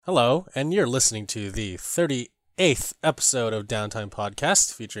Hello, and you're listening to the 38th episode of Downtime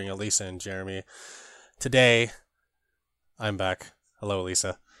Podcast featuring Elisa and Jeremy. Today, I'm back. Hello,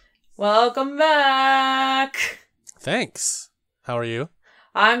 Elisa. Welcome back. Thanks. How are you?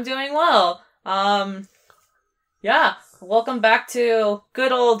 I'm doing well. Yeah, welcome back to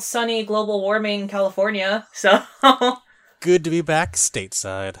good old sunny global warming California. So, Good to be back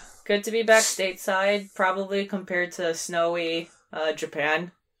stateside. good to be back stateside, probably compared to snowy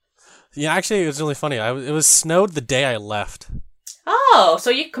Japan. Yeah, actually, it was really funny. It was snowed the day I left. Oh, so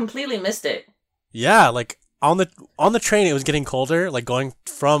you completely missed it. Yeah, like on the train, it was getting colder, like going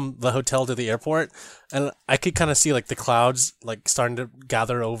from the hotel to the airport, and I could kind of see like the clouds like starting to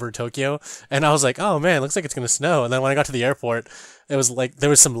gather over Tokyo, and I was like, "Oh man, looks like it's gonna snow." And then when I got to the airport, it was like there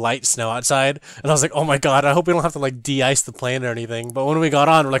was some light snow outside, and I was like, "Oh my god, I hope we don't have to like de-ice the plane or anything." But when we got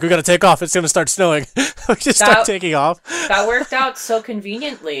on, we're like, "We gotta take off. It's gonna start snowing." We just start taking off. That worked out so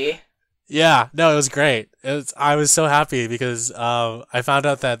conveniently. Yeah, no, it was great. I was so happy because I found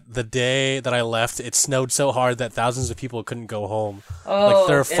out that the day that I left, it snowed so hard that thousands of people couldn't go home. Like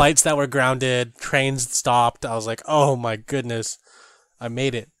there were flights that were grounded, trains stopped. I was like, oh my goodness, I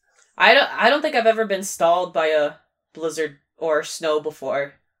made it. I don't think I've ever been stalled by a blizzard or snow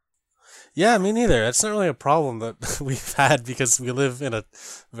before. Yeah, me neither. It's not really a problem that we've had because we live in a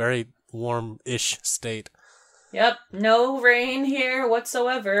very warm-ish state. Yep, no rain here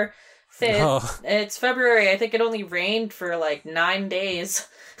whatsoever. No. It's February. I think it only rained for like 9 days.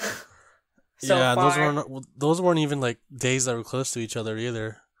 Yeah, far. those weren't even like days that were close to each other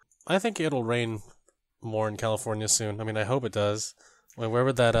either. I think it'll rain more in California soon. I mean, I hope it does. I mean, where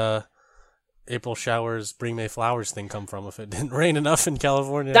would that April showers bring May flowers thing come from if it didn't rain enough in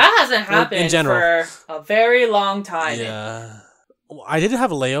California? That hasn't happened in general. for a very long time. Yeah. I did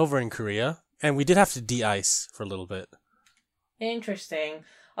have a layover in Korea, and we did have to de-ice for a little bit. Interesting.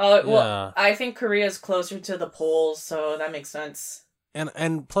 Oh, well, Yeah. I think Korea's closer to the poles, so that makes sense.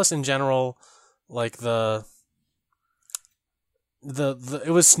 And plus in general, like the it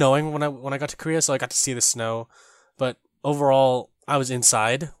was snowing when I got to Korea, so I got to see the snow. But overall, I was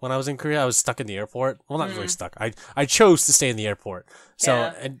inside when I was in Korea. I was stuck in the airport. Well, not really stuck. I chose to stay in the airport, so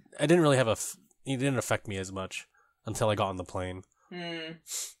Yeah. I didn't really have it didn't affect me as much until I got on the plane.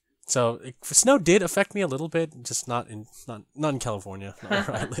 So snow did affect me a little bit, just not in California, not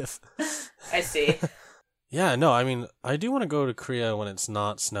where I live. I see. Yeah, no, I mean, I do want to go to Korea when it's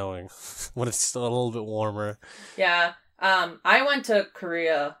not snowing, when it's still a little bit warmer. Yeah. I went to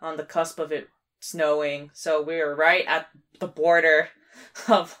Korea on the cusp of it snowing, so we were right at the border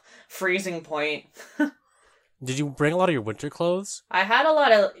of freezing point. Did you bring a lot of your winter clothes? I had a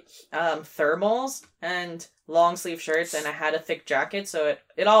lot of thermals and long sleeve shirts, and I had a thick jacket, so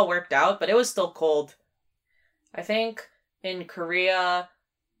it all worked out, but it was still cold. I think in Korea,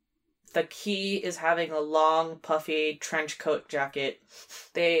 the key is having a long, puffy trench coat jacket.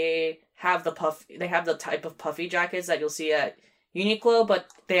 They have the type of puffy jackets that you'll see at Uniqlo, but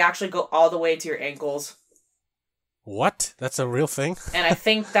they actually go all the way to your ankles. What? That's a real thing? And I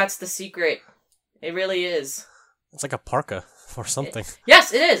think that's the secret. It really is. It's like a parka or something.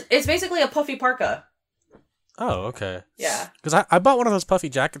 Yes, it is. It's basically a puffy parka. Oh, okay. Yeah. Because I bought one of those puffy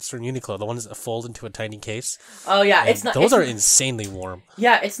jackets from Uniqlo, the ones that fold into a tiny case. Oh yeah, it's not. Those are insanely warm.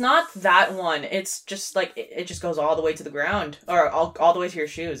 Yeah, it's not that one. It's just like it just goes all the way to the ground, or all the way to your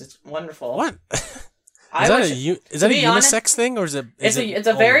shoes. It's wonderful. What? Is that a unisex thing, or is it? It's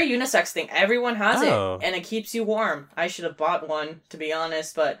a very unisex thing. Everyone has Oh. it, and it keeps you warm. I should have bought one, to be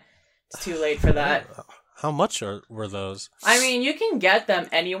honest, but it's too late for that. How much were those? I mean, you can get them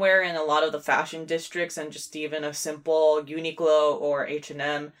anywhere in a lot of the fashion districts, and just even a simple Uniqlo or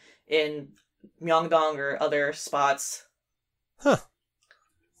H&M in Myeongdong or other spots. Huh.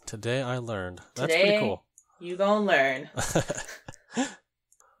 Today I learned. That's pretty cool. You gonna learn.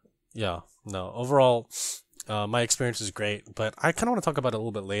 Yeah. No. Overall, my experience is great, but I kind of want to talk about it a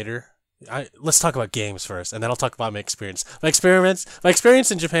little bit later. Let's talk about games first, and then I'll talk about my experience. My experience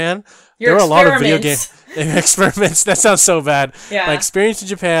in Japan. There were a lot of video game experiments. That sounds so bad. Yeah. My experience in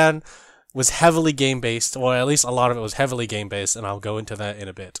Japan was heavily game based, or at least a lot of it was heavily game based, and I'll go into that in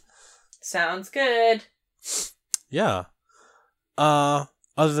a bit. Sounds good. Yeah. Other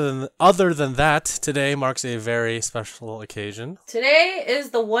than that, today marks a very special occasion. Today is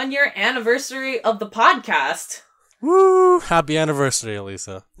the 1-year anniversary of the podcast. Woo! Happy anniversary,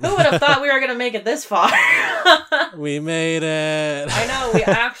 Elisa. Who would have thought we were going to make it this far? We made it. I know, we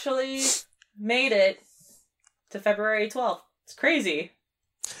actually made it to February 12th. It's crazy.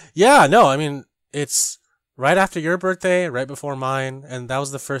 Yeah, no, I mean, it's right after your birthday, right before mine, and that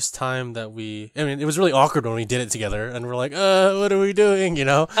was the first time that it was really awkward when we did it together, and we're like, what are we doing, you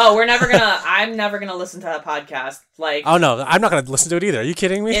know? Oh, I'm never gonna listen to that podcast. Like, Oh no, I'm not gonna listen to it either. Are you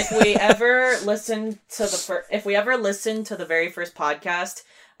kidding me? if we ever listen to the very first podcast,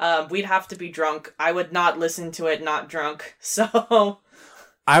 we'd have to be drunk. I would not listen to it not drunk. So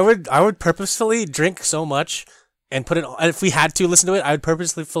I would purposefully drink so much and put it on. If we had to listen to it, I would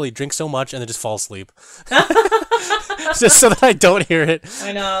purposefully drink so much and then just fall asleep. Just so that I don't hear it.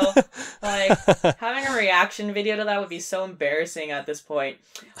 I know. Like, having a reaction video to that would be so embarrassing at this point.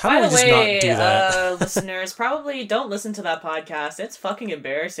 How By do we the just way, not do that? Listeners, probably don't listen to that podcast. It's fucking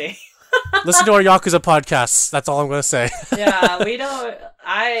embarrassing. Listen to our Yakuza podcasts. That's all I'm gonna say. Yeah, we don't.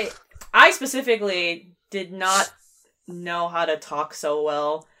 I specifically did not know how to talk so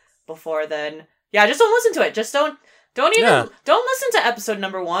well before then. Yeah, just don't listen to it. Just don't even don't listen to episode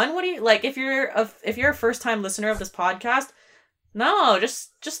number 1. What do you like if you're a first time listener of this podcast? No, just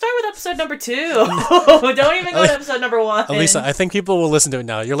start with episode number 2. Don't even go to episode number 1. Elisa, I think people will listen to it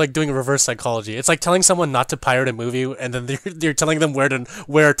now. You're like doing reverse psychology. It's like telling someone not to pirate a movie, and then you're telling them where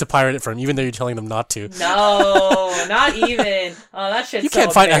to pirate it from, even though you're telling them not to. No, not even. Oh, that shit's You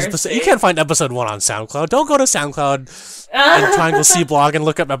can't find episode 1 on SoundCloud. Don't go to SoundCloud and Triangle C blog and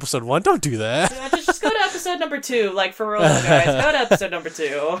look up episode 1. Don't do that. Yeah, just go to episode number 2. Like, for real, guys. Go to episode number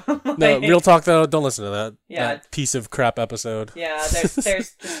 2. No, real talk though. Don't listen to that. Yeah. That piece of crap episode. Yeah,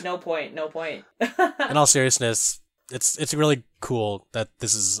 there's just no point. No point. In all seriousness, it's really cool that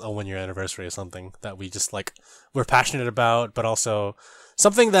this is a 1-year anniversary of something that we just like we're passionate about, but also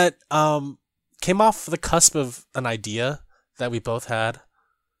something that came off the cusp of an idea that we both had,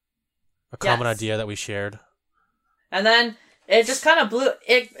 a common idea that we shared, and then it just kind of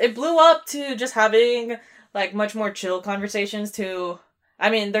blew up to just having like much more chill conversations.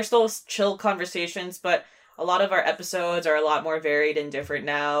 There's still chill conversations, but a lot of our episodes are a lot more varied and different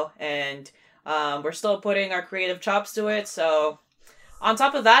now, and we're still putting our creative chops to it. So on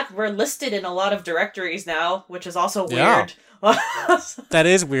top of that, we're listed in a lot of directories now, which is also weird. Yeah. That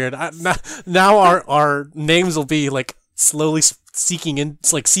is weird. Now our names will be like slowly seeping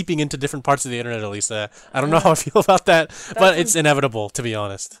into different parts of the internet, Elisa. I don't know how I feel about that, but it's inevitable, to be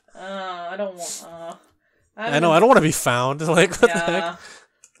honest. I don't want. I know. I don't want to be found. Like, what the heck?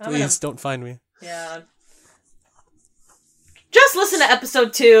 Please don't find me. Yeah. Just listen to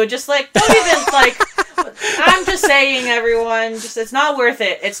episode 2. Just like don't even like. I'm just saying, everyone. Just it's not worth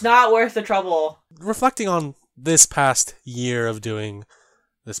it. It's not worth the trouble. Reflecting on this past year of doing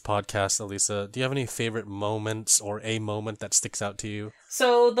this podcast, Elisa, do you have any favorite moments or a moment that sticks out to you?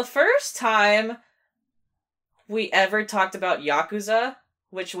 So the first time we ever talked about Yakuza,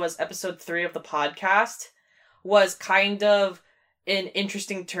 which was episode 3 of the podcast, was kind of an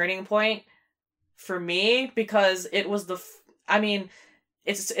interesting turning point for me because it was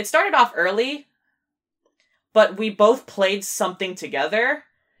it started off early, but we both played something together,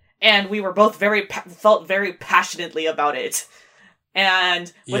 and we were both felt very passionately about it,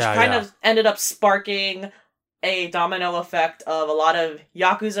 and which of ended up sparking a domino effect of a lot of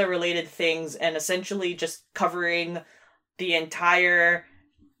Yakuza related things, and essentially just covering the entire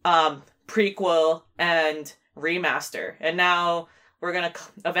prequel and remaster. And now we're gonna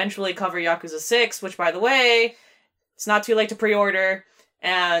eventually cover Yakuza 6, which, by the way, it's not too late to pre-order,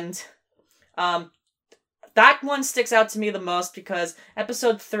 and that one sticks out to me the most because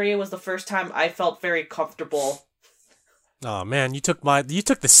episode 3 was the first time I felt very comfortable. Oh man, you took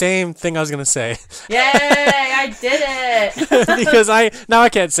the same thing I was gonna say. Yay! I did it. Because now I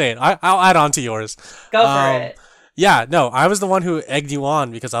can't say it. I'll add on to yours. Go for it. Yeah, no, I was the one who egged you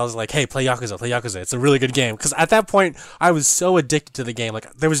on because I was like, hey, play Yakuza. It's a really good game. Because at that point, I was so addicted to the game.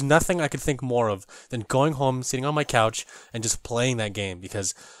 Like, there was nothing I could think more of than going home, sitting on my couch, and just playing that game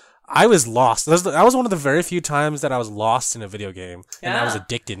because I was lost. That was one of the very few times that I was lost in a video game, and I was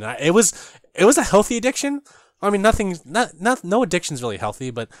addicted. And it was a healthy addiction. I mean, no addiction's really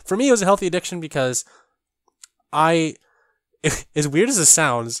healthy, but for me, it was a healthy addiction because as weird as it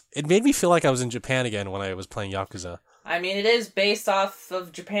sounds, it made me feel like I was in Japan again when I was playing Yakuza. I mean, it is based off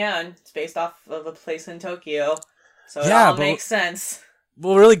of Japan. It's based off of a place in Tokyo, so it all makes sense.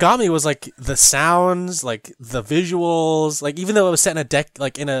 What really got me was like the sounds, like the visuals, like even though it was set in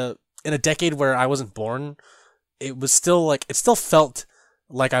a decade where I wasn't born, it was still like it still felt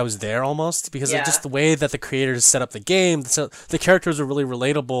like I was there almost because of just the way that the creators set up the game. So the characters were really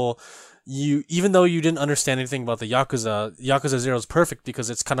relatable. Even though you didn't understand anything about the Yakuza 0 is perfect because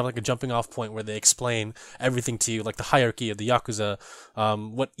it's kind of like a jumping off point where they explain everything to you, like the hierarchy of the Yakuza,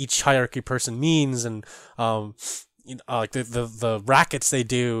 what each hierarchy person means, and like the rackets they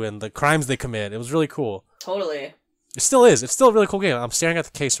do and the crimes they commit. It was really cool. Totally. It still is. It's still a really cool game. I'm staring at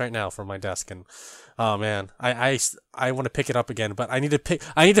the case right now from my desk, and oh man, I want to pick it up again, but I need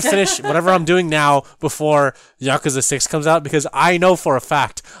to finish whatever I'm doing now before Yakuza 6 comes out, because I know for a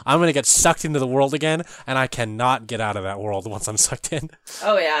fact I'm gonna get sucked into the world again, and I cannot get out of that world once I'm sucked in.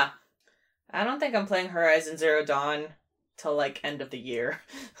 Oh yeah. I don't think I'm playing Horizon Zero Dawn till like end of the year.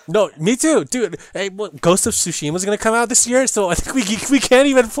 No, me too, dude. Hey, Ghost of Tsushima is gonna come out this year, so I think we can't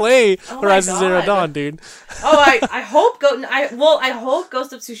even play Horizon Zero Dawn, dude. Oh, I hope I hope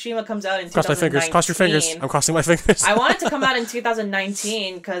Ghost of Tsushima comes out in 2019. Cross my fingers. Cross your fingers. I'm crossing my fingers. I want it to come out in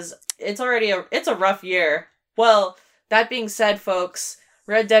 2019 because it's a rough year. Well, that being said, folks,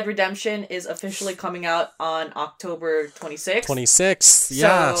 Red Dead Redemption is officially coming out on October 26th. 26th,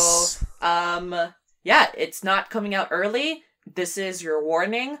 yes. So, yeah, it's not coming out early. This is your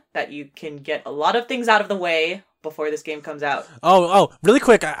warning that you can get a lot of things out of the way before this game comes out. Oh, really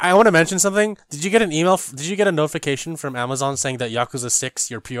quick, I want to mention something. Did you get an email? Did you get a notification from Amazon saying that Yakuza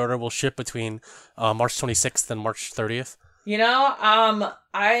 6, your pre-order, will ship between March 26th and March 30th? You know,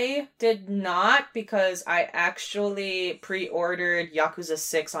 I did not, because I actually pre-ordered Yakuza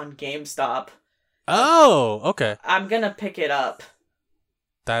 6 on GameStop. Oh, okay. I'm gonna pick it up.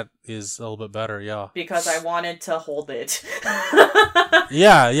 That is a little bit better, yeah. Because I wanted to hold it.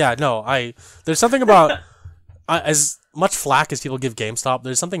 Yeah, no, there's something about, as much flack as people give GameStop,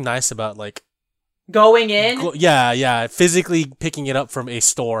 there's something nice about, like, going in? Yeah, physically picking it up from a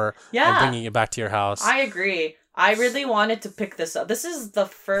store and bringing it back to your house. I agree. I really wanted to pick this up. This is the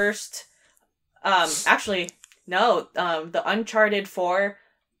first, the Uncharted 4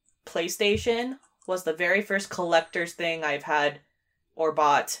 PlayStation was the very first collector's thing I've had or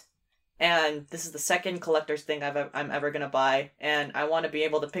bought. And this is the second collector's thing I'm ever gonna buy. And I want to be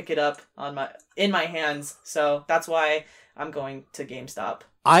able to pick it up in my hands. So that's why I'm going to GameStop.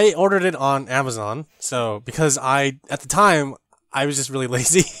 I ordered it on Amazon. So, because at the time, I was just really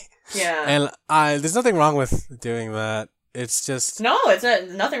lazy. Yeah. And there's nothing wrong with doing that. It's just... No, it's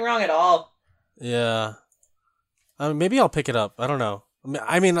nothing wrong at all. Yeah. Maybe I'll pick it up. I don't know.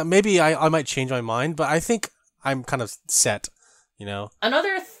 I mean, maybe I might change my mind, but I think I'm kind of set, you know?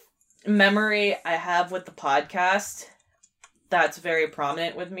 Another memory I have with the podcast that's very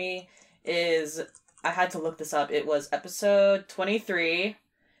prominent with me is... I had to look this up. It was episode 23,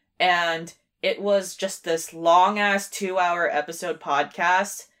 and it was just this long-ass 2-hour episode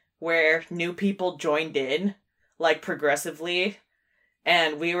podcast where new people joined in, like, progressively,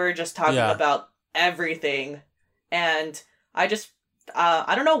 and we were just talking about everything, and I just,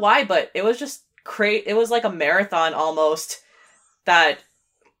 I don't know why, but it was just it was like a marathon almost, that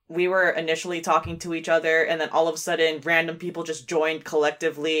we were initially talking to each other, and then all of a sudden, random people just joined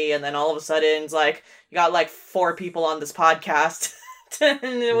collectively, and then all of a sudden, it's like, you got like 4 people on this podcast, and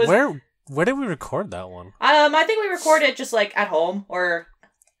it was... Where did we record that one? I think we recorded it just, like, at home, or...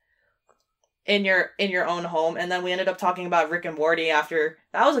 in your own home, and then we ended up talking about Rick and Morty after.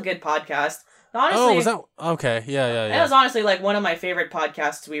 That was a good podcast. Honestly, oh, was that okay? Yeah. It was honestly like one of my favorite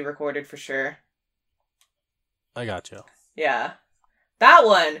podcasts we recorded for sure. I got you. Yeah, that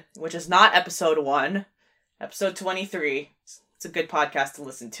one, which is not episode 1, episode 23. It's a good podcast to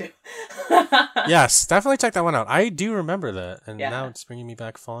listen to. Yes, definitely check that one out. I do remember that, and now it's bringing me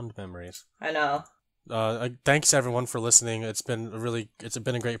back fond memories. I know. Thanks everyone for listening. It's been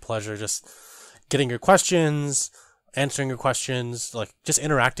a great pleasure just getting your questions, answering your questions, like just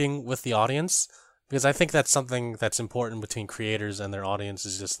interacting with the audience, because I think that's something that's important between creators and their audience,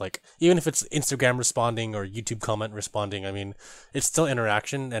 is just like, even if it's Instagram responding or YouTube comment responding, I mean, it's still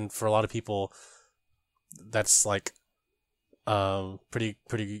interaction, and for a lot of people that's like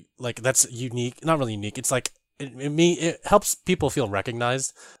pretty like, that's unique, not really unique. It's like it helps people feel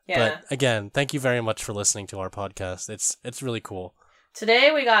recognized. Yeah. But again, thank you very much for listening to our podcast. It's really cool.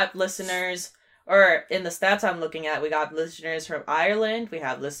 Today we got listeners, or in the stats I'm looking at, we got listeners from Ireland, we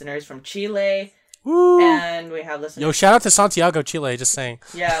have listeners from Chile, Woo! And we have listeners... Yo, shout out to Santiago, Chile, just saying.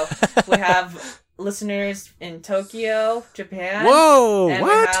 Yeah, we have listeners in Tokyo, Japan. Whoa, and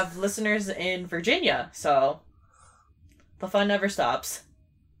what? We have listeners in Virginia, so the fun never stops.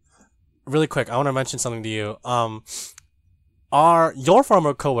 Really quick, I want to mention something to you. Your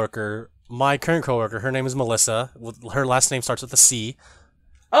former coworker, my current coworker, her name is Melissa. Her last name starts with a C.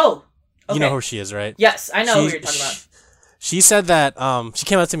 Oh, okay. You know who she is, right? Yes, I know who you're talking about. She said that, she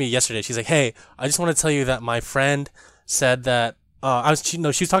came up to me yesterday. She's like, hey, I just want to tell you that my friend said that, she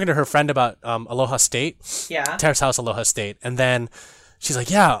was talking to her friend about, Aloha State. Yeah. Terrace House Aloha State. And then she's like,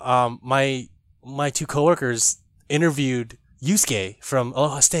 yeah, my 2 coworkers interviewed Yusuke from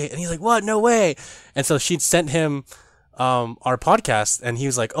Aloha State. And he's like, what? No way. And so she sent him our podcast, and he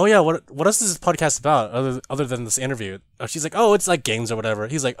was like, oh yeah, what else is this podcast about other than this interview? She's like, oh, it's like games or whatever.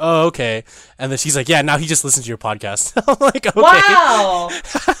 He's like, oh, okay. And then she's like, yeah, now he just listens to your podcast. I'm like, okay. Wow.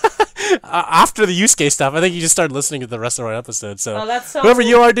 After the Yusuke stuff, I think he just started listening to the rest of our episodes. So, Oh, that's so whoever cool.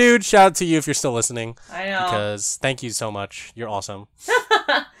 you are, dude, shout out to you if you're still listening. I know. Because thank you so much. You're awesome.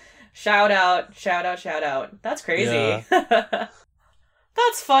 Shout out. That's crazy.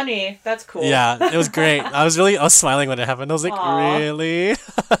 That's funny. That's cool. Yeah, it was great. I was smiling when it happened. I was like, Aw. really?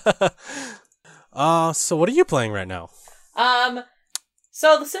 So what are you playing right now?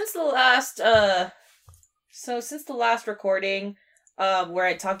 Since the last recording, where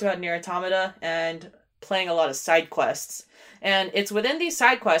I talked about Nier Automata and playing a lot of side quests, and it's within these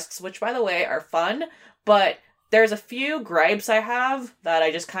side quests, which by the way are fun, but there's a few gripes I have that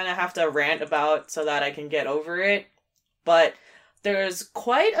I just kind of have to rant about so that I can get over it. But there's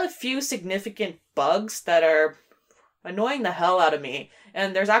quite a few significant bugs that are annoying the hell out of me.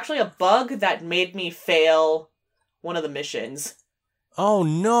 And there's actually a bug that made me fail one of the missions. Oh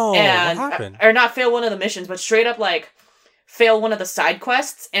no! And, what happened? Or not fail one of the missions, but straight up like fail one of the side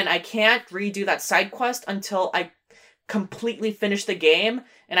quests, and I can't redo that side quest until I completely finish the game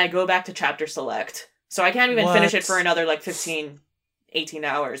and I go back to chapter select. So I can't even finish it for another like 15, 18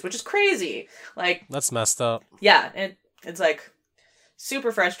 hours, which is crazy. Like, that's messed up. Yeah, it's like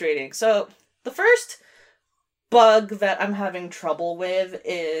super frustrating. So the first bug that I'm having trouble with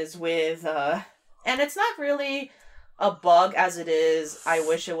is with and it's not really a bug as it is, I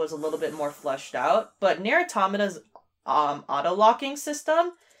wish it was a little bit more fleshed out, but Nier Automata's auto locking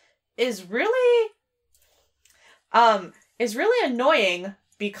system is really annoying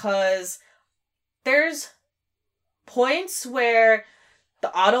because there's points where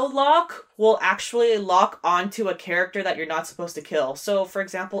the auto lock will actually lock onto a character that you're not supposed to kill. So, for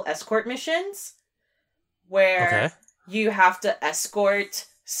example, escort missions, where you have to escort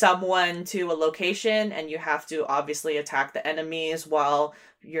someone to a location and you have to obviously attack the enemies while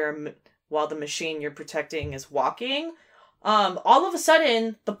the machine you're protecting is walking. All of a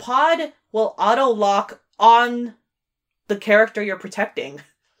sudden, the pod will auto lock on the character you're protecting.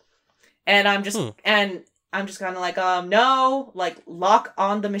 And I'm just kind of like, no, like, lock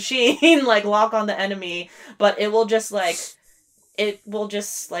on the machine, like, lock on the enemy, but it will just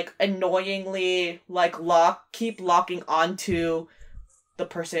annoyingly, like, keep locking onto the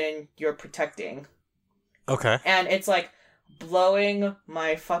person you're protecting. Okay. And it's, like, blowing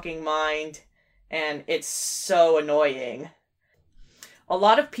my fucking mind, and it's so annoying. A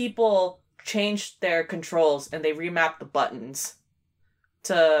lot of people changed their controls, and they remapped the buttons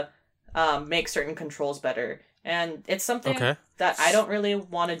to make certain controls better. And it's something that I don't really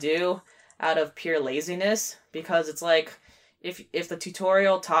want to do out of pure laziness, because it's like, if the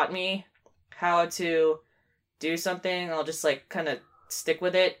tutorial taught me how to do something, I'll just like kind of stick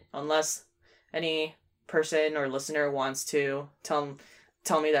with it, unless any person or listener wants to tell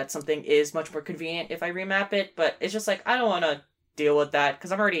me that something is much more convenient if I remap it. But it's just like, I don't want to deal with that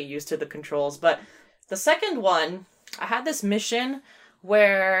because I'm already used to the controls. But the second one, I had this mission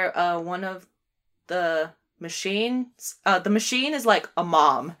where one of the machines, the machine is like a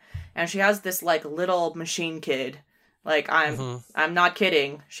mom, and she has this like little machine kid. Like, I'm not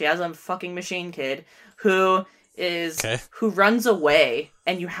kidding. She has a fucking machine kid who runs away,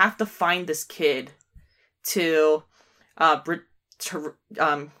 and you have to find this kid to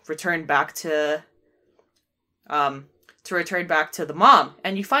return back to the mom.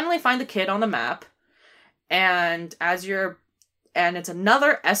 And you finally find the kid on the map, and and it's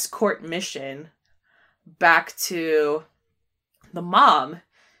another escort mission back to the mom,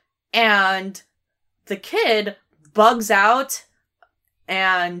 and the kid bugs out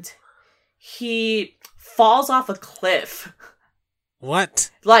and he falls off a cliff. What?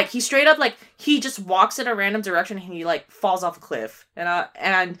 Like, he straight up, like, he just walks in a random direction and he, like, falls off a cliff. And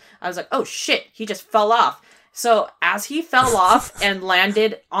I was like, oh shit, he just fell off. So, as he fell off and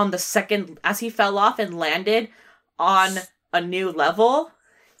landed on a new level,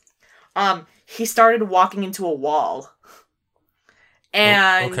 he started walking into a wall.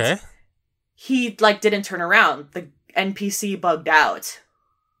 And he, like, didn't turn around. The NPC bugged out.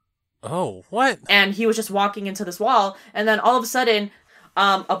 Oh, what? And he was just walking into this wall, and then all of a sudden,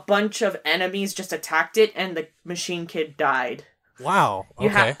 a bunch of enemies just attacked it, and the machine kid died. Wow.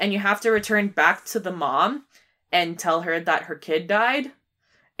 Okay. And you have to return back to the mom and tell her that her kid died,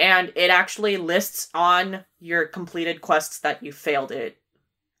 and it actually lists on your completed quests that you failed it.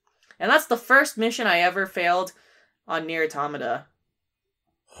 And that's the first mission I ever failed on Nier Automata.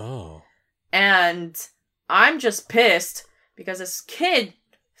 Oh. And I'm just pissed because this kid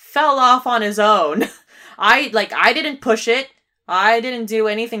fell off on his own. I didn't push it. I didn't do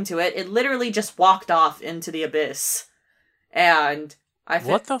anything to it. It literally just walked off into the abyss. And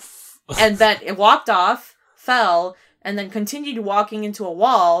What the and then it walked off, fell, and then continued walking into a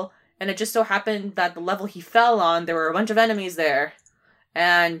wall, and it just so happened that the level he fell on, there were a bunch of enemies there,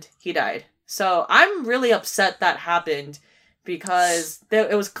 and he died. So I'm really upset that happened, because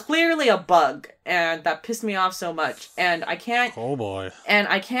it was clearly a bug, and that pissed me off so much, and I can't... Oh boy. And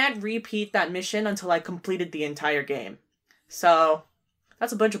I can't repeat that mission until I completed the entire game. So,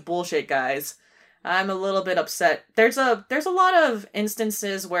 that's a bunch of bullshit, guys. I'm a little bit upset. There's a lot of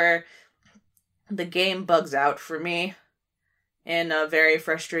instances where the game bugs out for me in a very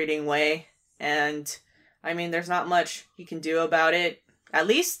frustrating way, and I mean, there's not much you can do about it. At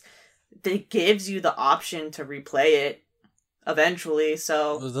least it gives you the option to replay it eventually,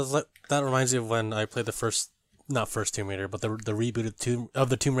 so... That reminds me of when I played not first Tomb Raider, but the reboot of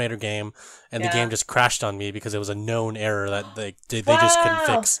the Tomb Raider game, and the game just crashed on me because it was a known error that they just couldn't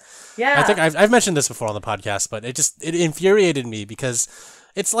fix. Yeah. I think I've mentioned this before on the podcast, but it infuriated me because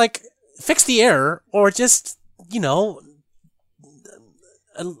it's like, fix the error, or just,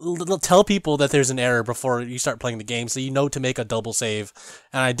 tell people that there's an error before you start playing the game, so you know to make a double save.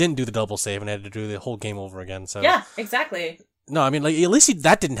 And I didn't do the double save, and I had to do the whole game over again. So yeah, exactly. No, I mean, like, at least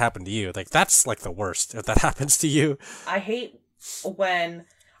that didn't happen to you. Like, that's like the worst if that happens to you. I hate when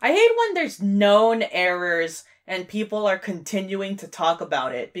there's known errors and people are continuing to talk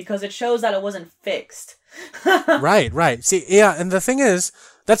about it because it shows that it wasn't fixed. Right. See, yeah, and the thing is,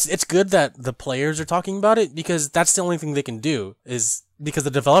 it's good that the players are talking about it, because that's the only thing they can do, is because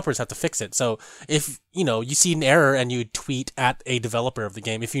the developers have to fix it. So if, you see an error and you tweet at a developer of the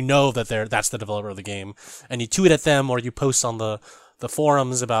game, if you know that that's the developer of the game, and you tweet at them, or you post on the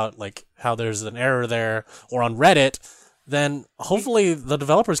forums about, like, how there's an error there, or on Reddit, then hopefully the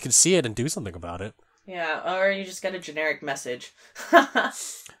developers can see it and do something about it. Yeah, or you just get a generic message.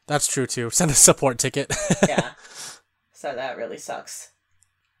 That's true too. Send a support ticket. Yeah. So that really sucks.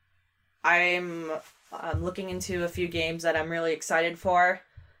 I'm looking into a few games that I'm really excited for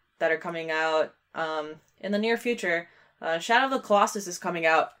that are coming out in the near future. Shadow of the Colossus is coming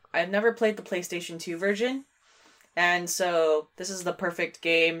out. I've never played the PlayStation 2 version, and so this is the perfect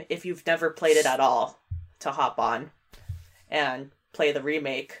game if you've never played it at all to hop on and play the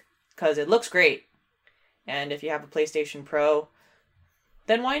remake, because it looks great. And if you have a PlayStation Pro,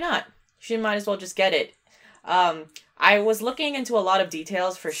 then why not? You might as well just get it. I was looking into a lot of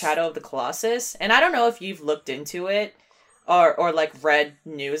details for Shadow of the Colossus, and I don't know if you've looked into it or like read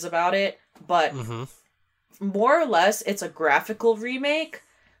news about it, but more or less it's a graphical remake.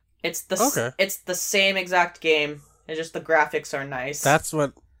 It's the same exact game. It's just the graphics are nice. That's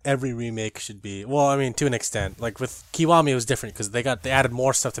what every remake should be. Well, I mean, to an extent. Like with Kiwami, it was different because they added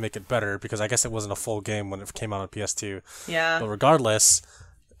more stuff to make it better, because I guess it wasn't a full game when it came out on PS2. Yeah. But regardless,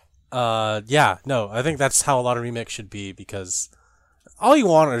 I think that's how a lot of remakes should be, because all you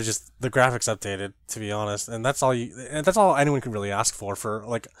want are just the graphics updated, to be honest, and that's all anyone can really ask for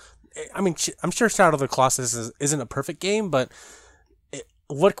like, I mean, I'm sure Shadow of the Colossus isn't a perfect game, but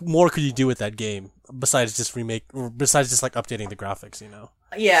what more could you do with that game besides just like updating the graphics,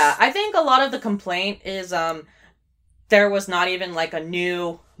 Yeah, I think a lot of the complaint is there was not even like a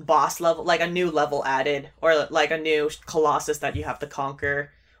new boss level, like a new level added, or like a new Colossus that you have to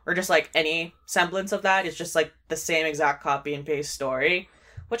conquer, or just like any semblance of that. It's just like the same exact copy and paste story,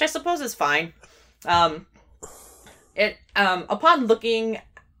 which I suppose is fine. Upon looking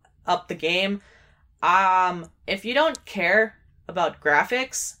up the game, if you don't care about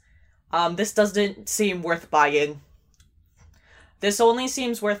graphics, this doesn't seem worth buying. This only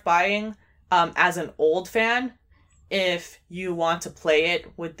seems worth buying as an old fan if you want to play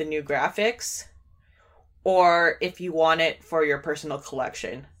it with the new graphics, or if you want it for your personal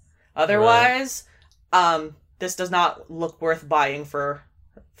collection. Otherwise, this does not look worth buying for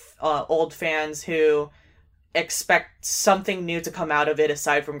old fans who expect something new to come out of it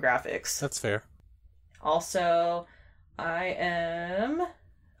aside from graphics. That's fair. Also, I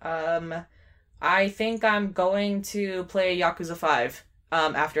think I'm going to play Yakuza 5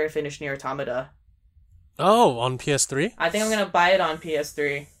 after I finish Nier Automata. Oh, on PS3? I think I'm going to buy it on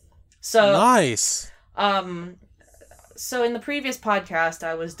PS3. So nice. So in the previous podcast,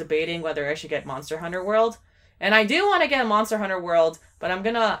 I was debating whether I should get Monster Hunter World. And I do want to get Monster Hunter World, but I'm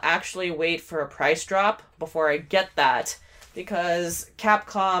going to actually wait for a price drop before I get that, because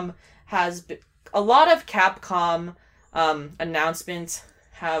Capcom has... A lot of Capcom announcements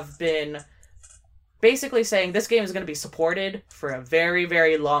have been basically saying this game is going to be supported for a very,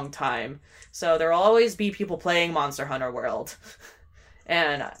 very long time. So there will always be people playing Monster Hunter World.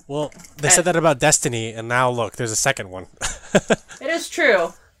 And Well, they said that about Destiny, and now look, there's a second one. it is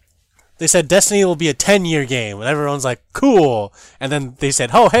true. They said Destiny will be a 10-year game, and everyone's like, cool. And then they said,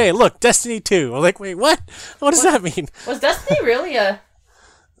 oh, hey, look, Destiny 2. I'm like, wait, what? What does that mean? Was Destiny really a...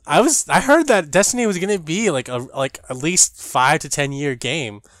 I heard that Destiny was gonna be like at least 5 to 10-year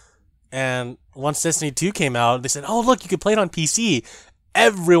game, and once Destiny 2 came out, they said, oh, look, you can play it on PC.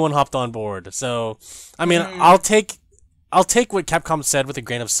 Everyone hopped on board. So, I mean, I'll take what Capcom said with a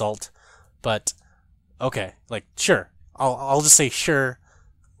grain of salt, but okay, like sure, I'll just say sure.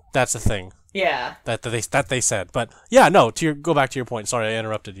 That's the thing. Yeah. That they said. But yeah, no, go back to your point. Sorry, I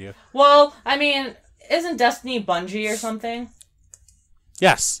interrupted you. Well, I mean, isn't Destiny Bungie or something?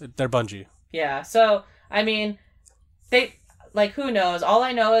 Yes, they're Bungie. Yeah. So, I mean, they like who knows? All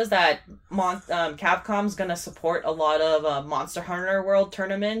I know is that Capcom's going to support a lot of Monster Hunter World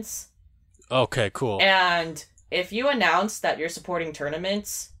tournaments. Okay, cool. And if you announce that you're supporting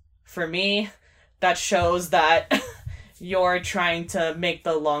tournaments, for me, that shows that you're trying to make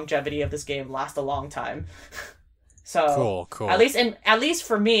the longevity of this game last a long time. So cool. At least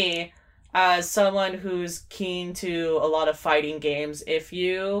for me, as someone who's keen to a lot of fighting games, if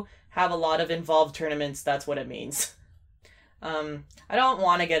you have a lot of involved tournaments, that's what it means. I don't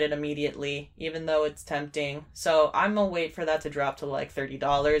want to get it immediately, even though it's tempting. So I'm gonna wait for that to drop to like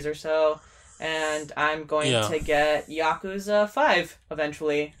 $30 or so. And I'm going to get Yakuza 5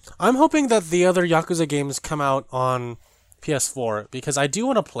 eventually. I'm hoping that the other Yakuza games come out on PS4, because I do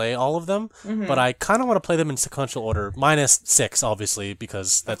want to play all of them, but I kind of want to play them in sequential order, minus 6, obviously,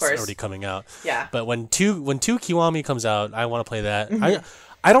 because that's already coming out. Yeah. But when 2 Kiwami comes out, I want to play that.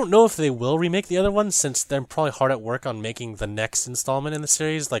 I don't know if they will remake the other ones, since they're probably hard at work on making the next installment in the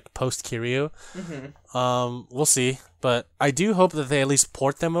series, like post Kiryu. We'll see. But I do hope that they at least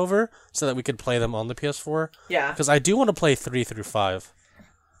port them over so that we could play them on the PS4. Yeah. Because I do want to play 3 through 5.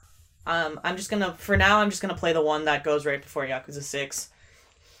 For now, I'm just gonna play the one that goes right before Yakuza 6.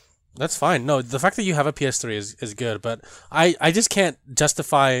 That's fine. No, the fact that you have a PS3 is good, but I just can't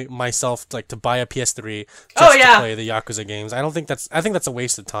justify myself to buy a PS3 just to play the Yakuza games. I think that's a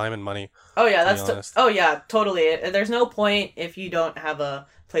waste of time and money. Oh yeah, totally. There's no point if you don't have a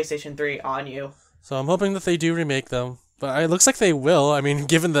PlayStation 3 on you. So I'm hoping that they do remake them. But it looks like they will. I mean,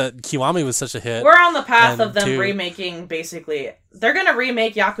 given that Kiwami was such a hit. We're on the path of them remaking, basically. They're going to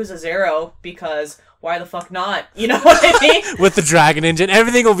remake Yakuza 0 because why the fuck not? You know what I mean? With the Dragon Engine.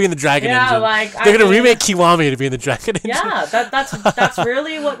 Everything will be in the Dragon Engine. They're going to remake Kiwami to be in the Dragon Engine. Yeah, that's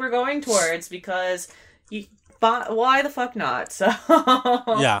really what we're going towards, because why the fuck not? So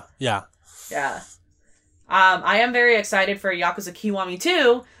Yeah. Yeah. I am very excited for Yakuza Kiwami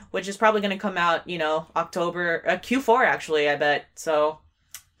 2, which is probably going to come out, October, Q4 actually, I bet. So,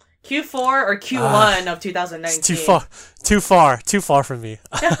 Q4 or Q1 of 2019. It's too far from me.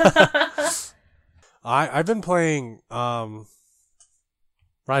 I've been playing Rise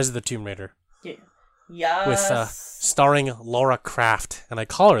of the Tomb Raider. Yes. With starring Laura Croft, and I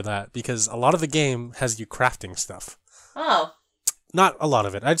call her that because a lot of the game has you crafting stuff. Oh. Not a lot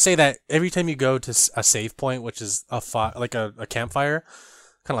of it. I'd say that every time you go to a save point, which is a campfire.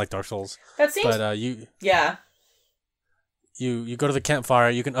 Kind of like Dark Souls. That seems... But Yeah. You go to the campfire,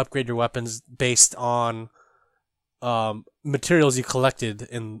 you can upgrade your weapons based on materials you collected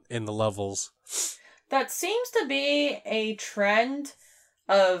in the levels. That seems to be a trend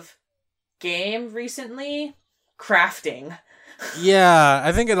of game recently. Crafting. Yeah,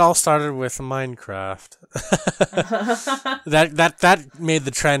 I think it all started with Minecraft. That made the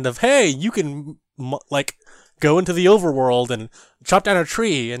trend of, hey, you can go into the overworld and chop down a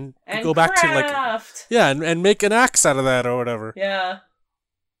tree and go back craft. to and make an axe out of that or whatever. Yeah.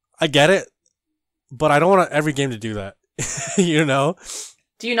 I get it, but I don't want every game to do that. You know?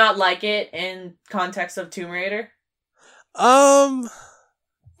 Do you not like it in context of Tomb Raider? The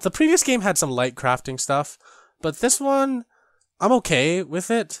previous game had some light crafting stuff, but this one, I'm okay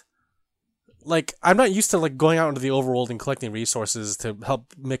with it. I'm not used to going out into the overworld and collecting resources to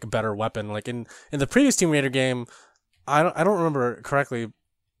help make a better weapon. In the previous Tomb Raider game, I don't remember correctly,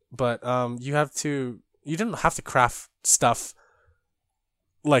 but you didn't have to craft stuff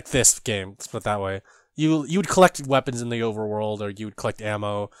like this game. Let's put it that way. You would collect weapons in the overworld, or you would collect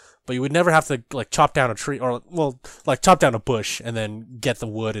ammo, but you would never have to chop down a tree or chop down a bush and then get the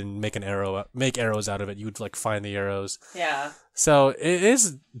wood and make arrows out of it. You would find the arrows. Yeah. So it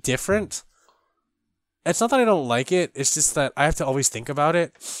is different. It's not that I don't like it, it's just that I have to always think about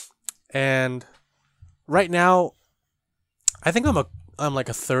it. And right now, I think I'm a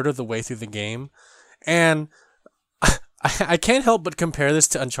third of the way through the game, And I can't help but compare this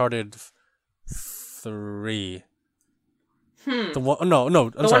to Uncharted 3. Hmm. The one, no,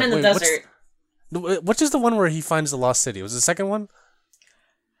 I'm The sorry. one in the Wait, desert. which is the one where he finds the lost city? Was it the second one?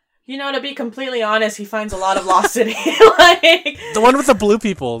 You know, to be completely honest, he finds a lot of Lost City. Like, The one with the blue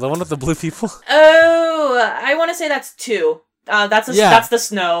people. The one with the blue people. oh, I want to say that's 2. That's the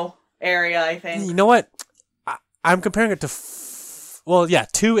snow area, I think. You know what? I'm comparing it to. Well, yeah,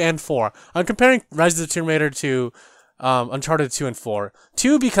 2 and 4. I'm comparing Rise of the Tomb Raider to Uncharted 2 and 4.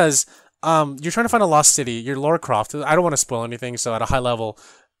 2 because you're trying to find a lost city. You're Lara Croft. I don't want to spoil anything, so at a high level,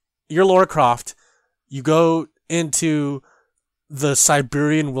 you're Lara Croft. You go into the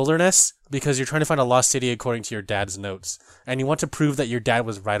Siberian wilderness because you're trying to find a lost city according to your dad's notes, and you want to prove that your dad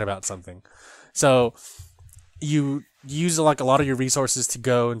was right about something. So you use like a lot of your resources to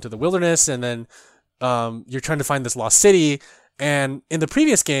go into the wilderness, and then you're trying to find this lost city. And in the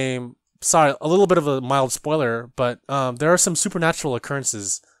previous game, sorry, a little bit of a mild spoiler, but there are some supernatural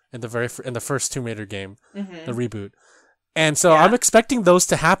occurrences in the first Tomb Raider game, the reboot. And so I'm expecting those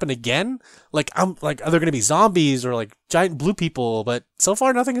to happen again. Like are there going to be zombies or like giant blue people? But so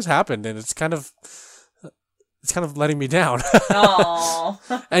far nothing has happened, and it's kind of letting me down.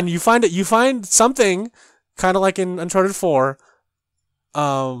 Aww. And you find something kind of like in Uncharted 4,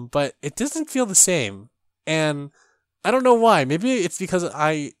 but it doesn't feel the same. And I don't know why. Maybe it's because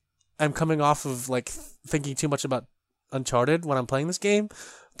I'm coming off of like thinking too much about Uncharted when I'm playing this game.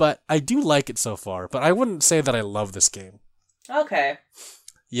 But I do like it so far. But I wouldn't say that I love this game. Okay.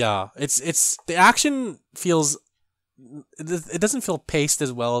 Yeah, it's the action feels. It doesn't feel paced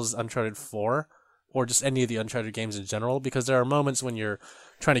as well as Uncharted 4 or just any of the Uncharted games in general, because there are moments when you're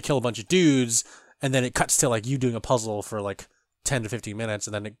trying to kill a bunch of dudes and then it cuts to like you doing a puzzle for like 10 to 15 minutes,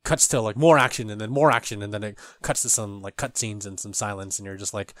 and then it cuts to like more action and then more action, and then it cuts to some like cutscenes and some silence, and you're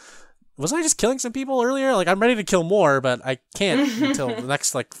just like, was I just killing some people earlier? Like, I'm ready to kill more, but I can't until the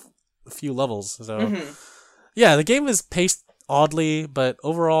next like few levels. So yeah, the game is paced oddly, but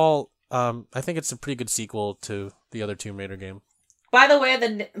overall I think it's a pretty good sequel to the other Tomb Raider game. By the way,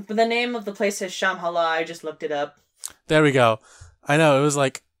 the name of the place is Shambhala. I just looked it up. There we go. I know, it was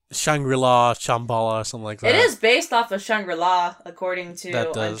like Shangri-La, Shambhala, something like that. It is based off of Shangri-La, according to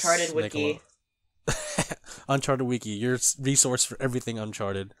Uncharted Wiki. Uncharted Wiki, your resource for everything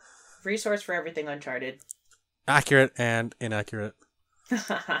Uncharted. Resource for everything Uncharted. Accurate and inaccurate.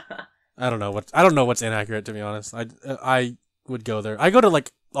 I don't know what's inaccurate, to be honest. I would go there. I go to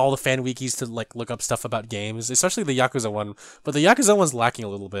like all the fan wikis to like look up stuff about games, especially the Yakuza one. But the Yakuza one's lacking a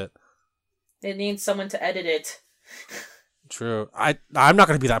little bit. It needs someone to edit it. True. I'm not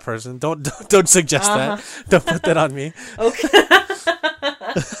gonna be that person. Don't suggest that. Don't put that on me. Okay.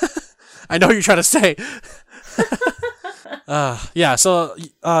 I know what you're trying to say. Yeah. So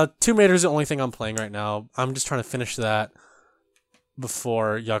Tomb Raider is the only thing I'm playing right now. I'm just trying to finish that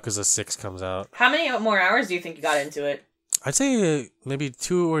before Yakuza 6 comes out. How many more hours do you think you got into it? I'd say maybe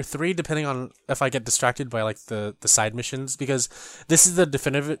 2 or 3, depending on if I get distracted by like the side missions, because this is the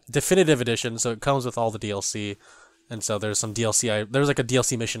definitive edition, so it comes with all the DLC, and so there's some DLC. There was like a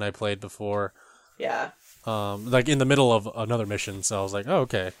DLC mission I played before. Yeah. Like in the middle of another mission, so I was like, oh,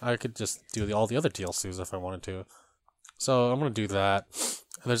 okay, I could just do all the other DLCs if I wanted to. So I'm gonna do that.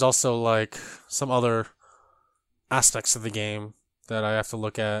 And there's also like some other aspects of the game that I have to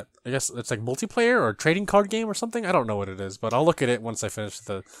look at. I guess it's like multiplayer or trading card game or something. I don't know what it is, but I'll look at it once I finish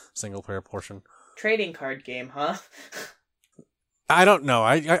the single player portion. Trading card game, huh? I don't know.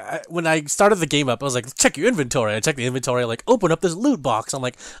 I when I started the game up, I was like, check your inventory. I checked the inventory, like, open up this loot box. I'm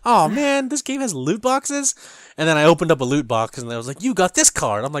like, oh man, this game has loot boxes? And then I opened up a loot box and I was like, you got this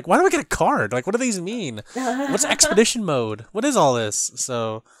card. I'm like, why do I get a card? Like, what do these mean? What's expedition mode? What is all this?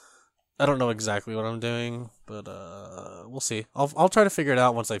 So I don't know exactly what I'm doing, but we'll see. I'll try to figure it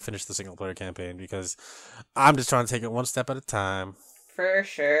out once I finish the single player campaign, because I'm just trying to take it one step at a time. For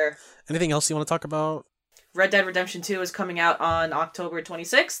sure. Anything else you want to talk about? Red Dead Redemption 2 is coming out on October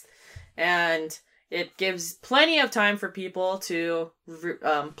 26th, and it gives plenty of time for people to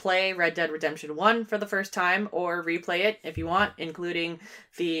play Red Dead Redemption 1 for the first time, or replay it if you want, including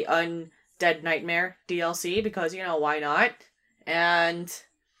the Undead Nightmare DLC, because, you know, why not? And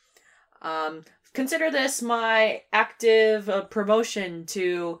consider this my active promotion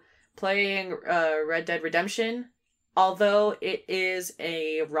to playing Red Dead Redemption. Although it is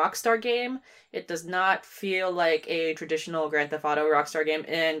a Rockstar game, it does not feel like a traditional Grand Theft Auto Rockstar game,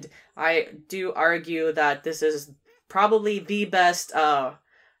 and I do argue that this is probably the best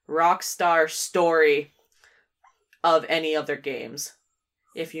Rockstar story of any of their games,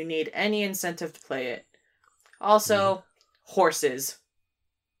 if you need any incentive to play it. Also, horses.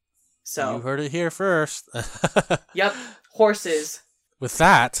 So, You heard it here first. yep, horses. With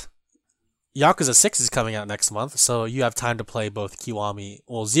that, Yakuza 6 is coming out next month, so you have time to play both Kiwami,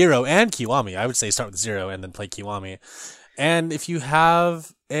 well, 0 and Kiwami. I would say start with 0 and then play Kiwami. And if you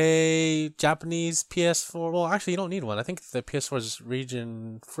have a Japanese PS4, well, actually, you don't need one. I think the PS4 is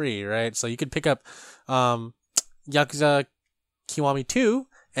region free, right? So you could pick up Yakuza Kiwami 2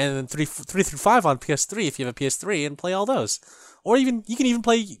 and then 3 through 5 on PS3 if you have a PS3 and play all those. Or even you can even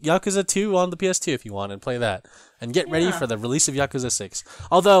play Yakuza 2 on the PS2 if you want and play that. And get ready for the release of Yakuza 6.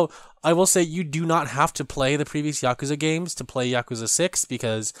 Although, I will say you do not have to play the previous Yakuza games to play Yakuza 6,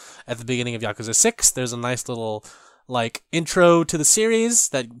 because at the beginning of Yakuza 6, there's a nice little like intro to the series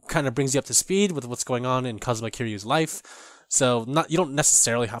that kind of brings you up to speed with what's going on in Kazuma Kiryu's life. So you don't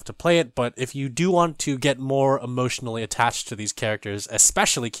necessarily have to play it, but if you do want to get more emotionally attached to these characters,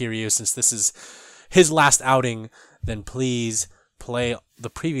 especially Kiryu, since this is his last outing, then please play the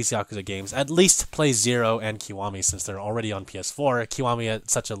previous Yakuza games. At least play 0 and Kiwami, since they're already on PS4. Kiwami at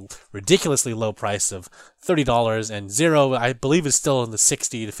such a ridiculously low price of $30, and 0, I believe, is still in the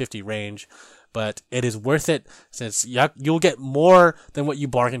 60 to 50 range. But it is worth it, since you'll get more than what you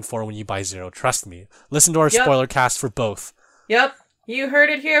bargained for when you buy 0. Trust me. Listen to our spoiler cast for both. Yep, you heard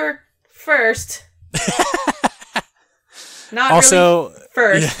it here first. Not also,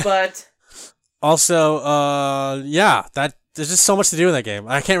 really first, but... Also, there's just so much to do in that game.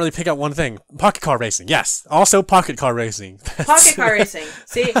 I can't really pick out one thing. Pocket car racing, yes. Also, pocket car racing. Pocket car racing.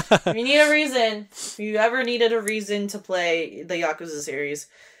 See, if you need a reason, if you ever needed a reason to play the Yakuza series,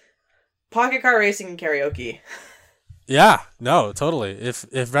 pocket car racing and karaoke. Yeah, no, totally.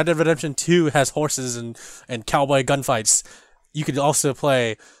 If Red Dead Redemption 2 has horses and cowboy gunfights, you could also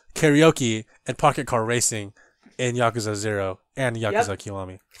play karaoke and pocket car racing in Yakuza 0 and Yakuza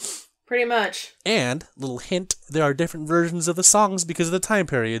Kiwami. Pretty much. And, little hint, there are different versions of the songs because of the time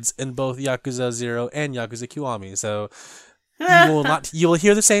periods in both Yakuza 0 and Yakuza Kiwami. So you will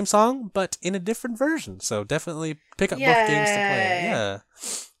hear the same song, but in a different version. So definitely pick up both games to play. Yeah.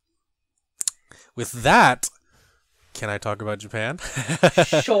 With that, can I talk about Japan?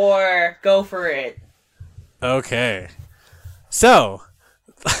 Sure, go for it. Okay. So,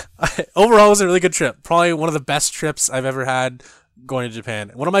 overall, it was a really good trip. Probably one of the best trips I've ever had going to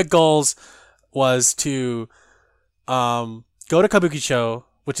Japan. One of my goals was to go to Kabukicho,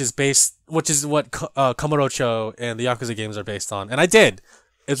 which is what Kamurocho and the Yakuza games are based on. And I did.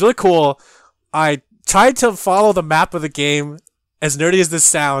 It's really cool. I tried to follow the map of the game, as nerdy as this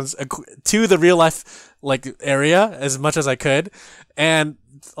sounds, to the real life area as much as I could. And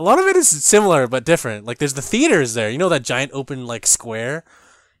a lot of it is similar but different. Like there's the theaters there. You know that giant open square?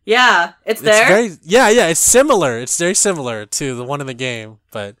 Yeah, it's there. It's similar. It's very similar to the one in the game,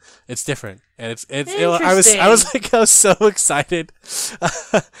 but it's different. And I was so excited.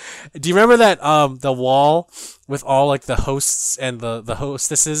 Do you remember that the wall with all the hosts and the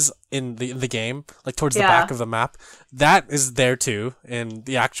hostesses in the game, towards the back of the map? That is there too in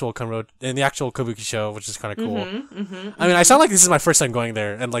the actual Kabukicho, which is kind of cool. I mean, I sound like this is my first time going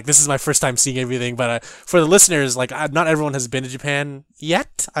there, and this is my first time seeing everything. But for the listeners, not everyone has been to Japan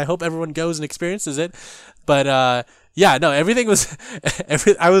yet. I hope everyone goes and experiences it. But yeah, no, everything was.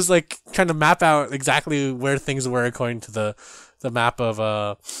 I was trying to map out exactly where things were according to the map of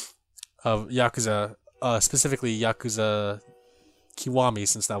Yakuza, specifically Yakuza Kiwami,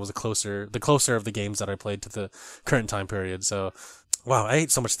 since that was the closer of the games that I played to the current time period. So, wow, I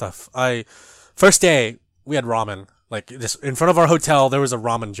ate so much stuff. First day we had ramen. Just in front of our hotel, there was a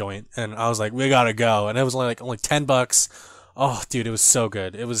ramen joint, and I was like, we gotta go. And it was only $10. Oh, dude, it was so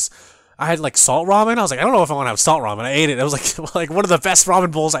good. I had salt ramen. I was like, I don't know if I want to have salt ramen. I ate it. It was like one of the best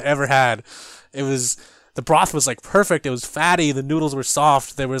ramen bowls I ever had. The broth was perfect. It was fatty. The noodles were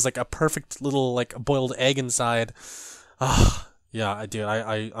soft. There was a perfect little boiled egg inside. Oh, yeah, I do.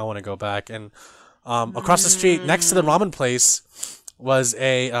 I want to go back. And across the street, next to the ramen place, was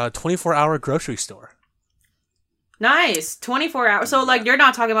a 24-hour grocery store. Nice. 24 hours. So you're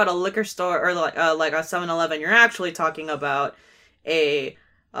not talking about a liquor store or a 7-Eleven. You're actually talking about a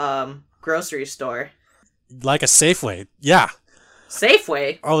grocery store. Like a Safeway. Yeah.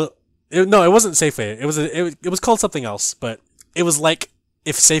 Safeway? Oh, no, it wasn't Safeway. It was called something else, but it was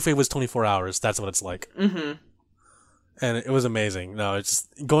if Safeway was 24 hours, that's what it's like. Mm-hmm. And it was amazing. No, it's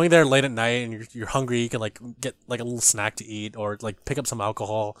just going there late at night and you're hungry. You can get a little snack to eat or pick up some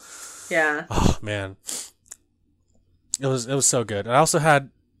alcohol. Yeah. Oh man, it was so good. I also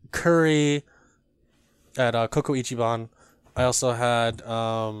had curry at Koko Ichiban. I also had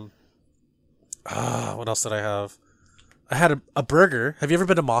what else did I have? I had a burger. Have you ever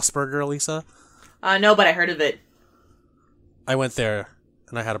been to Moss Burger, Elisa? No, but I heard of it. I went there.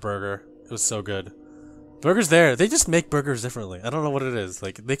 and I had a burger. It was so good. Burgers there, they just make burgers differently. I don't know what it is.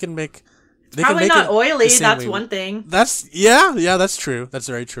 Like they can make. They Probably can make not it oily. the same That's way. one thing. Yeah, that's true. That's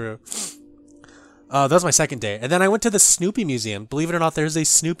very true. That was my second day. And then I went to the Snoopy Museum. Believe it or not, there's a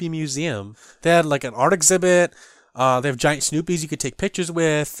Snoopy Museum. They had like an art exhibit. They have giant Snoopies you could take pictures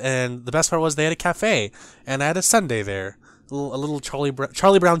with. And the best part was they had a cafe. And I had a sundae there. A little Charlie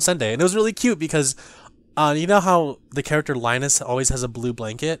Brown sundae. And it was really cute because you know how the character Linus always has a blue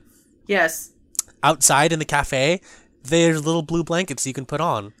blanket? Yes. Outside in the cafe, there's little blue blankets you can put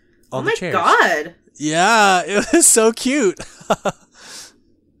on the chairs. Oh my god. Yeah, it was so cute. I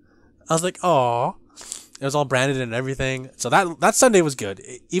was like, "Aw." It was all branded and everything. So that Sunday was good.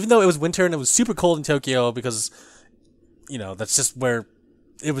 Even though it was winter and it was super cold in Tokyo because, that's just where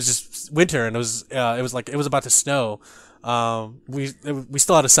it was just winter and it was about to snow. We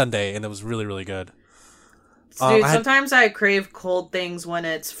still had a Sunday and it was really, really good. Dude, sometimes I crave cold things when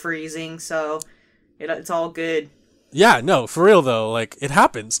it's freezing, so it's all good. Yeah, no, for real though. Like, it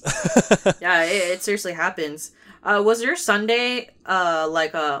happens. Yeah, it seriously happens. Was your sundae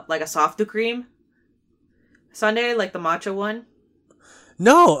like a soft cream sundae, like the matcha one?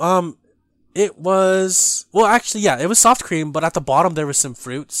 No, it was actually, yeah, it was soft cream, but at the bottom there was some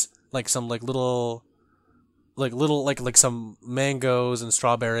fruits, like some like some mangoes and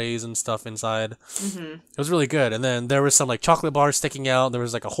strawberries and stuff inside. Mm-hmm. It was really good, and then there was some like chocolate bars sticking out. There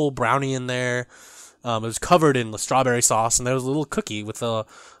was like a whole brownie in there. It was covered in the strawberry sauce, and there was a little cookie with a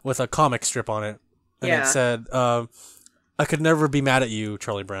comic strip on it, and it said, "I could never be mad at you,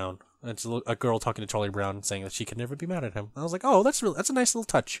 Charlie Brown." And it's a girl talking to Charlie Brown saying that she could never be mad at him. I was like, "Oh, that's a nice little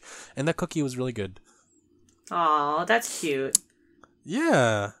touch," and that cookie was really good. Aw, that's cute.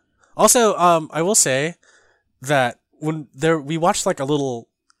 Yeah. Also, I will say that we watched like a little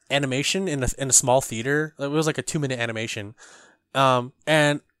animation in a small theater. It was like a 2-minute animation,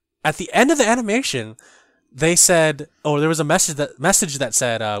 and at the end of the animation, they said, there was a message that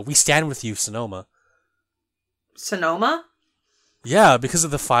said, "We stand with you, Sonoma." Sonoma? Yeah, because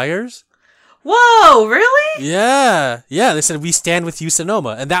of the fires. Whoa, really? Yeah. They said, "We stand with you,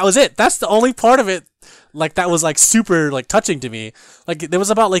 Sonoma," and that was it. That's the only part of it, like that was like super like touching to me. Like there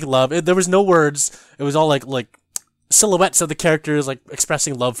was about like love. There was no words. It was all like silhouettes of the characters like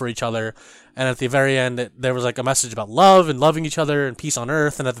expressing love for each other. And at the very end, there was like a message about love and loving each other and peace on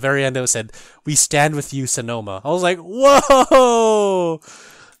earth. And at the very end, it said, "We stand with you, Sonoma." I was like, whoa,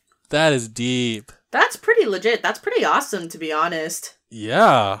 that is deep. That's pretty legit. That's pretty awesome, to be honest.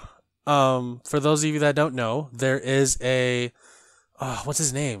 Yeah. For those of you that don't know, there is what's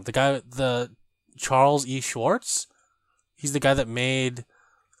his name? The Charles E. Schwartz. He's the guy that made,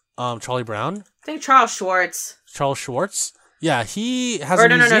 Charlie Brown. I think Charles Schwartz. Charles Schwartz. Yeah, he has a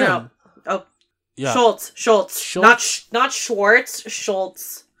museum. No. Oh, yeah. Schultz. Not Schwartz.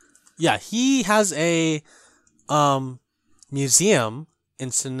 Schultz. Yeah, he has a museum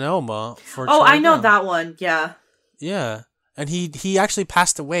in Sonoma for. Oh, Charlie I know Brown. that one. Yeah. Yeah, and he actually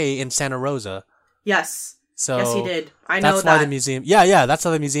passed away in Santa Rosa. Yes. So yes, he did. I know that's that. why the museum. Yeah, that's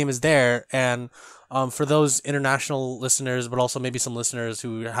why the museum is there. And for those international listeners, but also maybe some listeners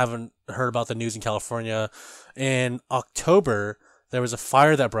who haven't heard about the news in California, in October there was a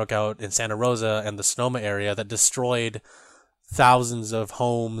fire that broke out in Santa Rosa and the Sonoma area that destroyed thousands of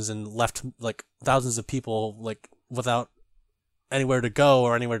homes and left like thousands of people like without anywhere to go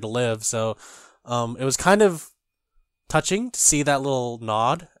or anywhere to live. So it was kind of touching to see that little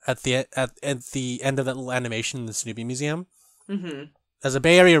nod at the end of that little animation in the Snoopy Museum. Mm-hmm. As a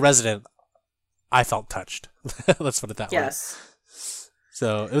Bay Area resident, I felt touched. Let's put it that way. Yes.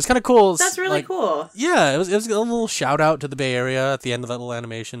 So it was kind of cool. That's really cool. Yeah, it was a little shout out to the Bay Area at the end of that little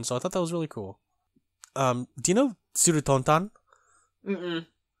animation. So I thought that was really cool. Do you know Surutontan? Mm-mm.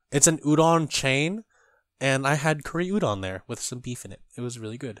 It's an udon chain, and I had curry udon there with some beef in it. It was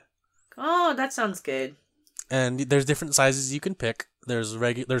really good. Oh, that sounds good. And there's different sizes you can pick. There's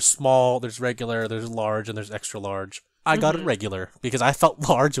small, there's regular, there's large, and there's extra large. I got it regular because I felt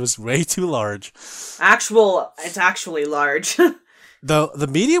large was way too large. It's actually large. The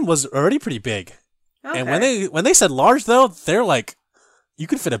medium was already pretty big. Okay. And when they said large though, they're like, you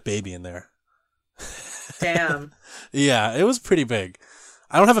could fit a baby in there. Damn. Yeah, it was pretty big.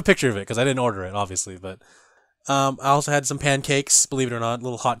 I don't have a picture of it because I didn't order it, obviously, but I also had some pancakes, believe it or not,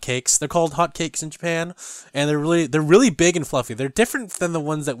 little hot cakes. They're called hot cakes in Japan, and they're really big and fluffy. They're different than the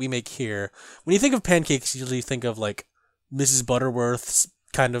ones that we make here. When you think of pancakes, you usually think of like Mrs. Butterworth's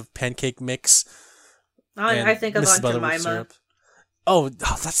kind of pancake mix. I think of Mrs. Aunt Jemima. Syrup. Oh,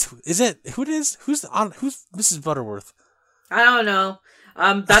 is it? Who's Mrs. Butterworth? I don't know.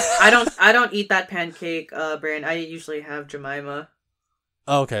 I don't eat that pancake brand. I usually have Jemima.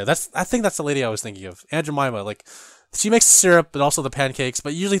 Oh, okay, I think that's the lady I was thinking of. Aunt Jemima, like she makes the syrup, but also the pancakes.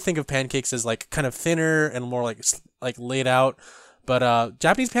 But you usually think of pancakes as like kind of thinner and more like laid out. But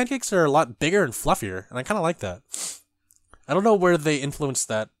Japanese pancakes are a lot bigger and fluffier, and I kind of like that. I don't know where they influenced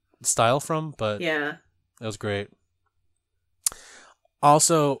that style from, but Yeah. it was great.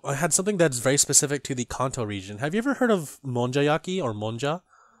 Also, I had something that's very specific to the Kanto region. Have you ever heard of monjayaki or monja?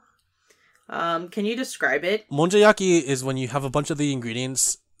 Can you describe it? Monjayaki is when you have a bunch of the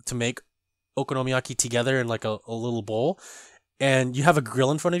ingredients to make okonomiyaki together in like a little bowl, and you have a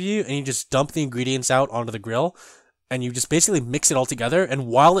grill in front of you, and you just dump the ingredients out onto the grill, and you just basically mix it all together, and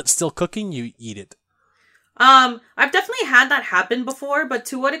while it's still cooking, you eat it. I've definitely had that happen before, but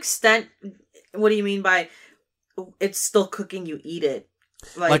to what extent? What do you mean by it's still cooking? You eat it,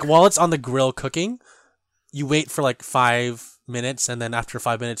 Like while it's on the grill cooking, you wait for like 5 minutes, and then after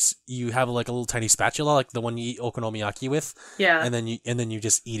 5 minutes, you have like a little tiny spatula, like the one you eat okonomiyaki with. Yeah. And then you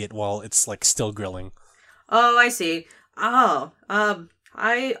just eat it while it's like still grilling. Oh, I see. Oh,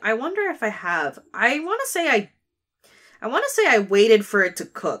 I wonder if I have. I want to say I waited for it to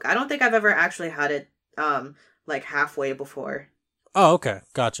cook. I don't think I've ever actually had it like halfway before. Oh, okay.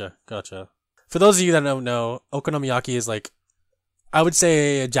 Gotcha. For those of you that don't know, okonomiyaki is like, I would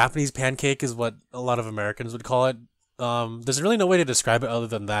say a Japanese pancake is what a lot of Americans would call it. There's really no way to describe it other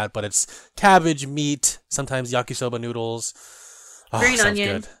than that, but it's cabbage, meat, sometimes yakisoba noodles. Oh, Green sounds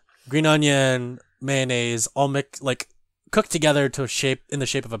onion. good. Green onion, mayonnaise, all like cooked together to in the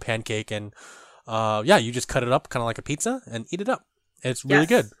shape of a pancake, and yeah, you just cut it up kind of like a pizza and eat it up. It's really Yes,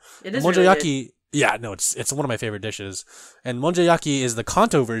 good. it is Monjayaki, really good. yeah, no, it's one of my favorite dishes. And monjayaki is the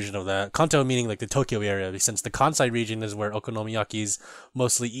Kanto version of that. Kanto meaning like the Tokyo area, since the Kansai region is where okonomiyaki is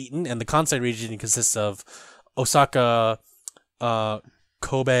mostly eaten, and the Kansai region consists of Osaka,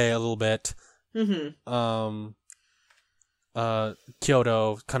 Kobe a little bit,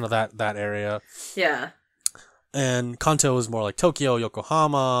 Kyoto, kind of that area. Yeah. And Kanto is more like Tokyo,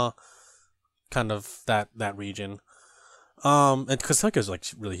 Yokohama, kind of that region. And because Tokyo is like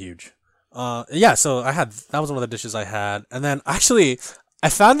really huge. Yeah, so that was one of the dishes I had. And then actually, I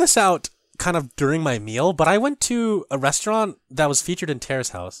found this out kind of during my meal, but I went to a restaurant that was featured in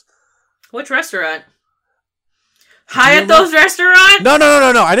Terrace House. Which restaurant? Hayato's restaurant? No.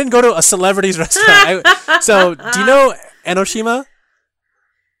 I didn't go to a celebrity's restaurant. So, do you know Enoshima?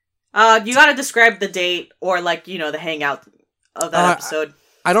 You gotta describe the date or like, the hangout of that episode.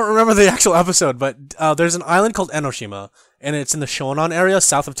 I don't remember the actual episode, but there's an island called Enoshima, and it's in the Shonan area,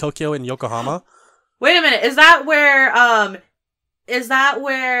 south of Tokyo in Yokohama. Wait a minute, is that where,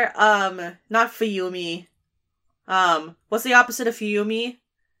 not Fuyumi, what's the opposite of Fuyumi?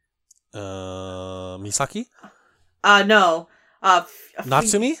 Misaki? No.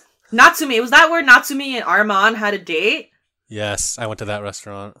 Natsumi? Natsumi, was that where Natsumi and Armand had a date? Yes, I went to that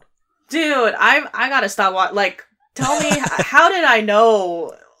restaurant. Dude, I gotta stop, tell me, how did I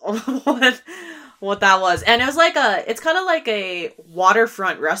know what that was? And it was it's kind of like a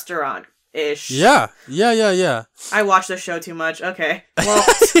waterfront restaurant-ish. Yeah. I watch this show too much. Okay. Well,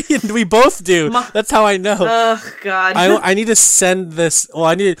 we both do. That's how I know. Oh, God. I need to send this. Well,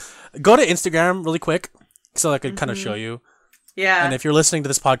 I need to go to Instagram really quick so I could kind of show you. Yeah. And if you're listening to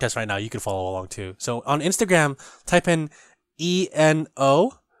this podcast right now, you can follow along too. So on Instagram, type in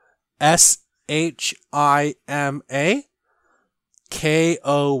ENOSHIMA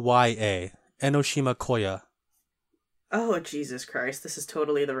KOYA. Enoshima Koya. Oh, Jesus Christ. This is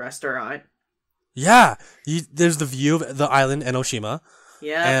totally the restaurant. Yeah. There's the view of the island Enoshima.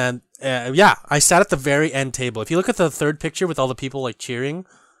 Yeah. And yeah, I sat at the very end table. If you look at the third picture with all the people like cheering.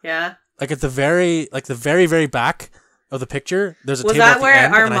 Yeah. Like at the very very back of the picture, there's a table at at the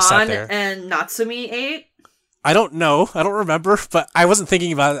end, where and I sat there. Armand and Natsumi ate? I don't know. I don't remember, but I wasn't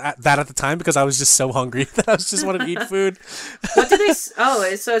thinking about that at the time because I was just so hungry that I was just wanted to eat food. What did they...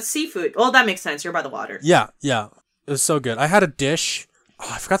 Oh, so it's seafood. Well, that makes sense. You're by the water. Yeah. It was so good. I had a dish.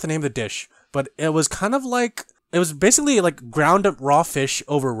 Oh, I forgot the name of the dish, but it was kind of like... It was basically like ground up raw fish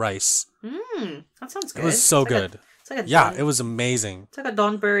over rice. That sounds good. It was so good. It was amazing. It's like a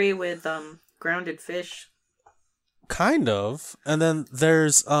donburi with grounded fish. Kind of. And then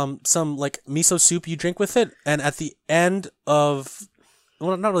there's some like miso soup you drink with it, and at the end of,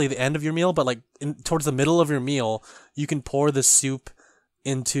 well, not really the end of your meal, but like towards the middle of your meal, you can pour the soup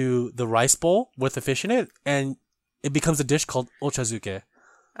into the rice bowl with the fish in it, and it becomes a dish called ochazuke.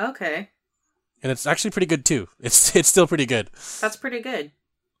 Okay. And it's actually pretty good too. It's still pretty good. That's pretty good.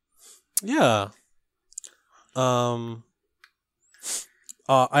 Yeah. I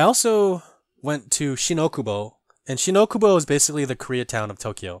also went to Shinokubo. And Shinokubo is basically the Koreatown of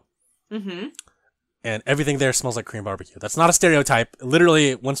Tokyo. and everything there smells like Korean barbecue. That's not a stereotype.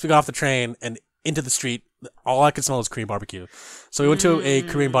 Literally, once we got off the train and into the street, all I could smell was Korean barbecue. So we went to a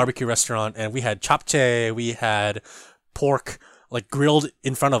Korean barbecue restaurant, and we had japchae, we had pork like grilled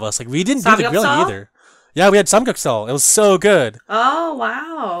in front of us. Like we didn't do the grilling either. Yeah, we had samgyeopsal. It was so good. Oh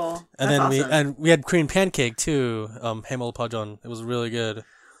wow! And That's then awesome. we had Korean pancake too. Haemol pajeon. It was really good.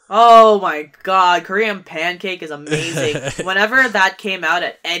 Oh my god, Korean pancake is amazing. Whenever that came out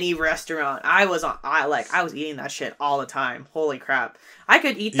at any restaurant, I was eating that shit all the time. Holy crap. I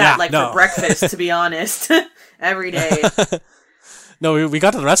could eat that for breakfast, to be honest. Every day. No, we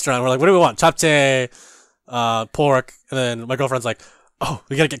got to the restaurant, we're like, what do we want? Japchae, pork, and then my girlfriend's like, oh,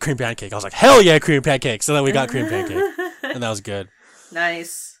 we gotta get Korean pancake. I was like, hell yeah, Korean pancake. So then we got Korean pancake. And that was good.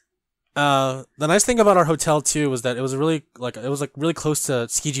 Nice. The nice thing about our hotel too was that it was really close to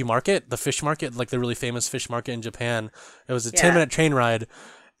Tsukiji Market, the fish market, like the really famous fish market in Japan. It was a 10-minute train ride.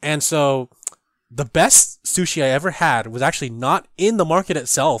 And so the best sushi I ever had was actually not in the market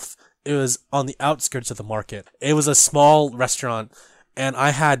itself. It was on the outskirts of the market. It was a small restaurant, and I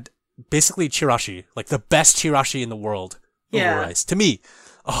had basically chirashi, like the best chirashi in the world over rice. To me.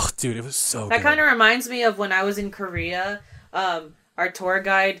 Oh, dude, it was so good. That kind of reminds me of when I was in Korea. Our tour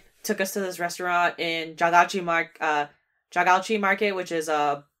guide took us to this restaurant in Jagachi Market, which is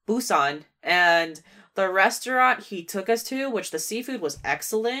Busan, and the restaurant he took us to, which the seafood was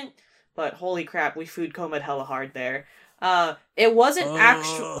excellent, but holy crap, we food comed hella hard there. It wasn't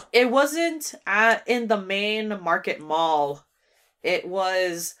in the main market mall. It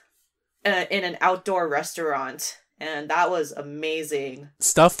was in an outdoor restaurant, and that was amazing.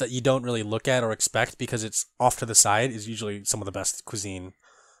 Stuff that you don't really look at or expect because it's off to the side is usually some of the best cuisine.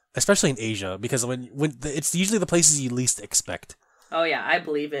 Especially in Asia, because when it's usually the places you least expect. Oh yeah, I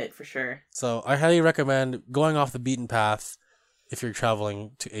believe it for sure. So I highly recommend going off the beaten path if you're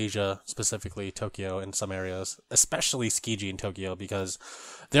traveling to Asia, specifically Tokyo in some areas, especially Tsukiji in Tokyo, because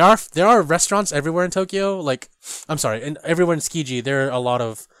there are restaurants everywhere in Tokyo. And everywhere in Tsukiji there are a lot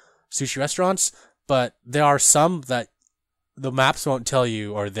of sushi restaurants, but there are some that the maps won't tell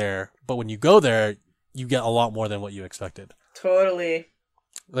you are there. But when you go there, you get a lot more than what you expected. Totally.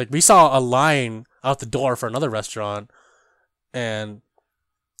 Like, we saw a line out the door for another restaurant, and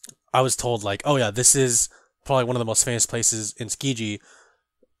I was told, like, oh yeah, this is probably one of the most famous places in Tsukiji,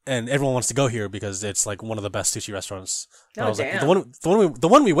 and everyone wants to go here because it's, like, one of the best sushi restaurants. And I was damn. like, the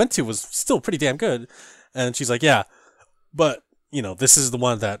one we went to was still pretty damn good. And she's like, yeah, but, this is the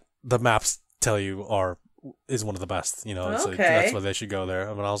one that the maps tell you is one of the best, It's like, that's why they should go there.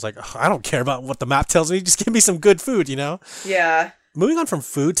 I mean, I was like, I don't care about what the map tells me, just give me some good food, Yeah. Moving on from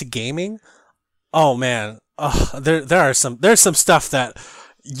food to gaming, oh man, there's some stuff that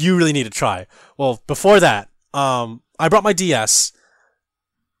you really need to try. Well, before that, I brought my DS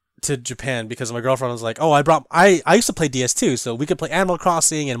to Japan because my girlfriend was like, oh, I used to play DS too, so we could play Animal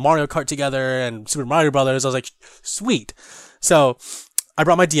Crossing and Mario Kart together and Super Mario Brothers. I was like, sweet. So I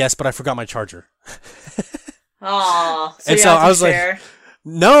brought my DS, but I forgot my charger. Aww. So I was like,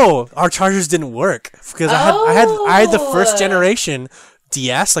 no, our chargers didn't work because I had the first generation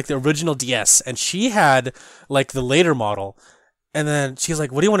DS, like the original DS, and she had like the later model. And then she's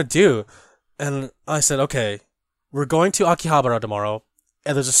like, "What do you want to do?" And I said, "Okay, we're going to Akihabara tomorrow,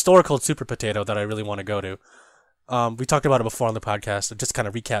 and there's a store called Super Potato that I really want to go to." We talked about it before on the podcast. Just kind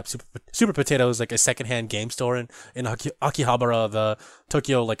of recap, Super Potato is like a secondhand game store in Akihabara, the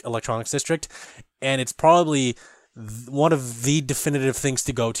Tokyo like electronics district, and it's probably one of the definitive things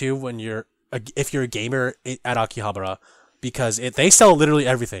to go to if you're a gamer at Akihabara, because they sell literally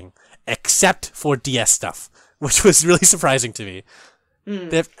everything except for DS stuff, which was really surprising to me.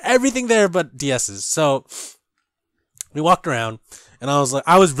 They have everything there but DSs. So we walked around, and I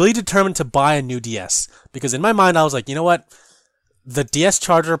was really determined to buy a new DS because in my mind I was like, you know what, the DS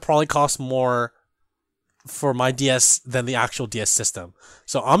charger probably costs more for my DS than the actual DS system.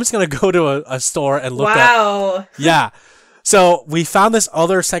 So I'm just going to go to a store and look at... Yeah. So we found this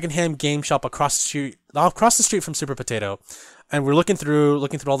other secondhand game shop across the street from Super Potato. And we're looking through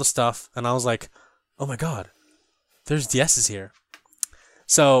all the stuff. And I was like, oh my God, there's DSs here.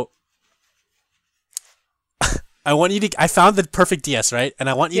 So I found the perfect DS, right?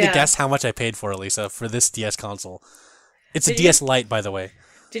 And I want you to guess how much I paid for it, Lisa, for this DS console. It's a DS Lite, by the way.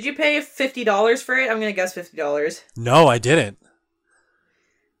 Did you pay $50 for it? I'm gonna guess $50. No, I didn't.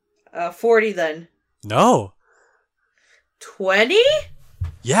 40 then. No. 20?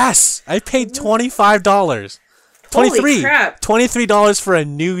 Yes, I paid $25. Holy crap. $23 for a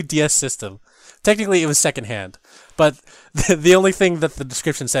new DS system. Technically, it was secondhand, but the only thing that the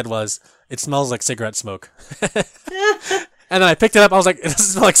description said was it smells like cigarette smoke. And then I picked it up. I was like, it doesn't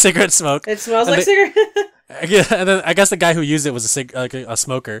smell like cigarette smoke. It smells And like they- cigarette. Yeah, and then I guess the guy who used it was a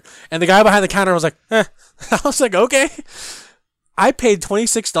smoker, and the guy behind the counter was like, eh. I was like, okay. I paid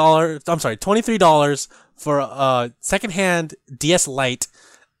 $26. I'm sorry, $23 for a secondhand DS Lite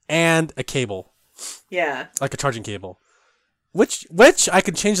and a cable, Yeah. like a charging cable, which I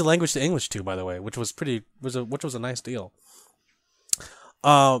could change the language to English to, by the way, which was a nice deal.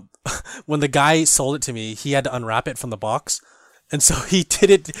 Um, when the guy sold it to me, he had to unwrap it from the box. And so he did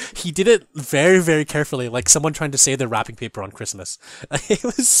it very, very carefully, like someone trying to save their wrapping paper on Christmas. It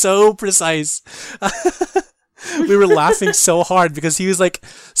was so precise. We were laughing so hard because he was like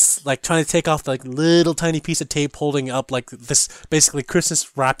trying to take off like little tiny piece of tape holding up like this basically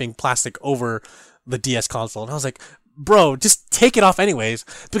Christmas wrapping plastic over the DS console. And I was like, bro, just take it off anyways,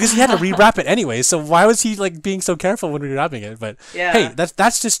 because he had to rewrap it anyways. So why was he like being so careful when rewrapping it? But Yeah. hey,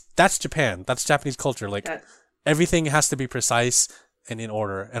 that's Japan. That's Japanese culture. Like, That- everything has to be precise and in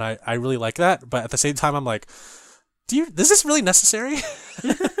order, and I really like that. But at the same time, I'm like, is this really necessary?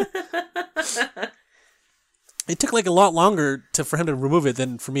 It took like a lot longer for him to remove it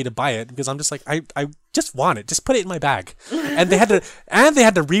than for me to buy it, because I'm just like, I just want it. Just put it in my bag. And they had to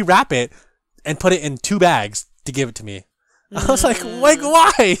rewrap it and put it in 2 bags to give it to me. I was like,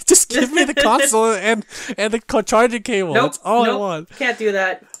 why? Just give me the console and the charging cable. Nope. That's all I Nope. want. Can't do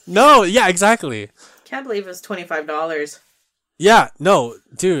that. No, yeah, exactly. Can't believe it's $25. Yeah, no,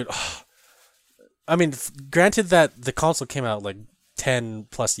 dude. I mean, granted that the console came out like 10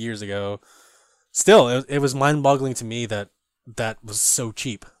 plus years ago, still, it was mind-boggling to me that was so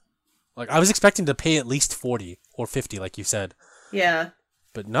cheap. Like, I was expecting to pay at least 40 or 50, like you said. Yeah.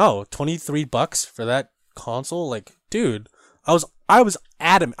 But no, $23 for that console? Like, dude, I was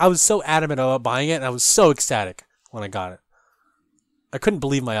adamant. I was so adamant about buying it, and I was so ecstatic when I got it. I couldn't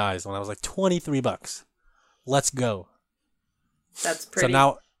believe my eyes when I was like, $23. Let's go. That's pretty. So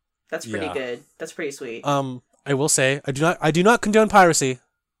now, That's pretty yeah. good. That's pretty sweet. I will say I do not condone piracy.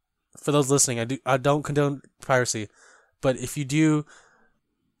 For those listening, I don't condone piracy, but if you do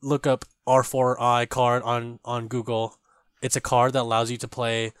look up R4i card on Google, it's a card that allows you to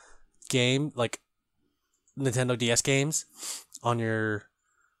play like Nintendo DS games on your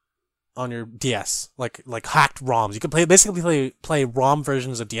DS, like hacked ROMs. You can basically play ROM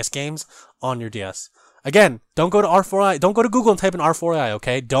versions of DS games on your DS. Again, don't go to R4i. Don't go to Google and type in R4i.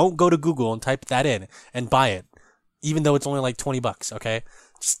 Okay, don't go to Google and type that in and buy it, even though it's only like $20. Okay,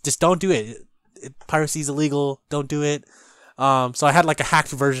 just don't do it. Piracy is illegal. Don't do it. So I had like a hacked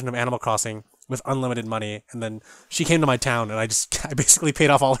version of Animal Crossing with unlimited money, and then she came to my town, and I basically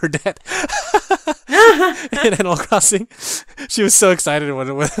paid off all her debt in Animal Crossing. She was so excited when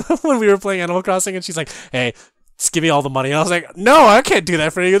we were playing Animal Crossing, and she's like, "Hey, just give me all the money." And I was like, "No, I can't do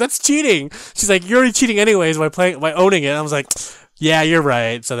that for you. That's cheating." She's like, "You're already cheating anyways by owning it." And I was like, "Yeah, you're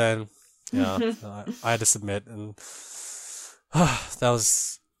right." So then, yeah, I had to submit, and that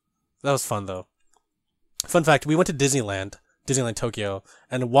was fun though. Fun fact: we went to Disneyland Tokyo,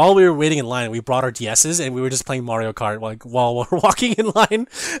 and while we were waiting in line, we brought our DSs and we were just playing Mario Kart like while we were walking in line.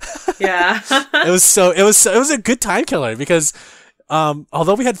 Yeah. It was a good time killer because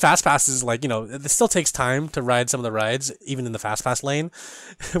although we had fast passes, like, you know, it still takes time to ride some of the rides, even in the fast pass lane.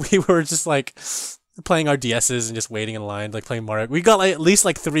 We were just like playing our DSs and just waiting in line, like playing Mario. We got like at least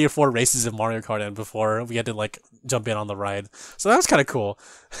like 3 or 4 races of Mario Kart in before we had to like jump in on the ride. So that was kind of cool.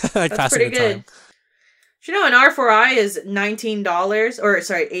 Like That's passing pretty the good. time. Do you know an R4i is $19 or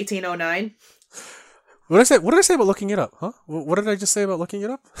sorry, $18.09? What did I say about looking it up? Huh? What did I just say about looking it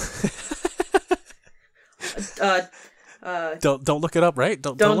up? Don't look it up, right?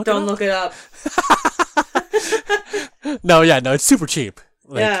 Don't look it up. No, it's super cheap.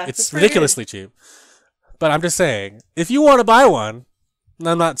 Like, Yeah, it's it's pretty ridiculously cheap. But I'm just saying, if you want to buy one, and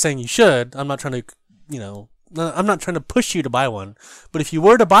I'm not saying you should. I'm not trying to, I'm not trying to push you to buy one. But if you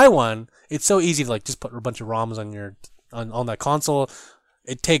were to buy one, it's so easy to like just put a bunch of ROMs on that console.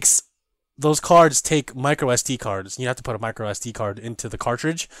 Those cards take micro SD cards. You have to put a micro SD card into the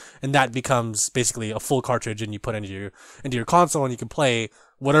cartridge, and that becomes basically a full cartridge, and you put it into your console, and you can play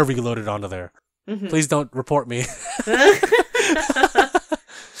whatever you loaded onto there. Mm-hmm. Please don't report me.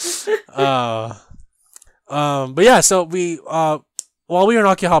 But yeah, so we while we were in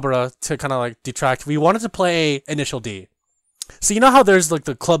Akihabara, to kind of like detract, we wanted to play Initial D. So you know how there's like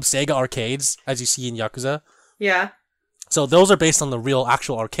the Club Sega arcades, as you see in Yakuza? Yeah. So those are based on the real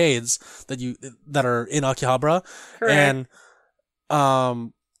actual arcades that are in Akihabara. Correct.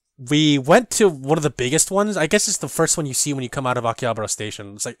 And we went to one of the biggest ones. I guess it's the first one you see when you come out of Akihabara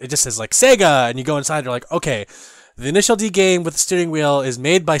Station. It's like it just says like Sega, and you go inside, you're like, okay, the Initial D game with the steering wheel is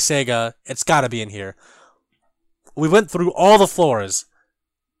made by Sega. It's gotta be in here. we went through all the floors.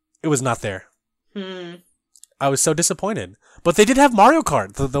 It was not there. I was so disappointed. But they did have Mario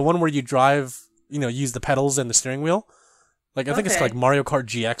Kart, the one where you drive, use the pedals and the steering wheel. Like, I think it's like Mario Kart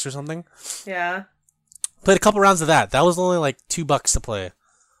GX or something. Yeah. Played a couple rounds of that. That was only like $2 to play.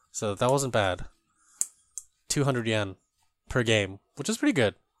 So that wasn't bad. 200 yen per game, which is pretty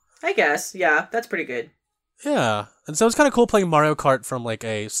good. I guess. Yeah, that's pretty good. Yeah. And so it's kind of cool playing Mario Kart from like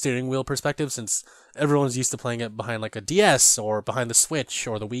a steering wheel perspective, since everyone's used to playing it behind like a DS or behind the Switch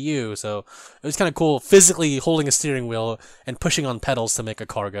or the Wii U. So it was kind of cool physically holding a steering wheel and pushing on pedals to make a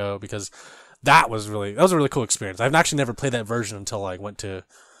car go, because that was a really cool experience. I've actually never played that version until I went to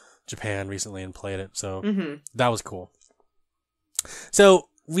Japan recently and played it. So that was cool. So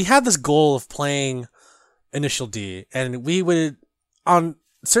we had this goal of playing Initial D, and we would, on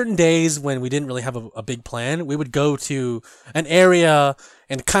certain days when we didn't really have a big plan, we would go to an area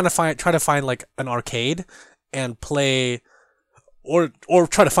and kind of try to find like an arcade and play, or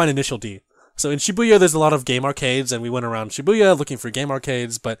try to find Initial D. So in Shibuya, there's a lot of game arcades, and we went around Shibuya looking for game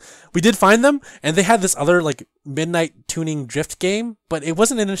arcades, but we did find them, and they had this other like midnight tuning drift game, but it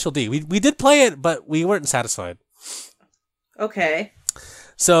wasn't Initial D. We did play it, but we weren't satisfied. Okay.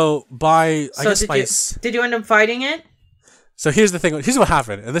 So did you end up fighting it? So here's the thing. Here's what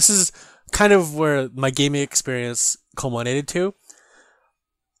happened, and this is kind of where my gaming experience culminated to.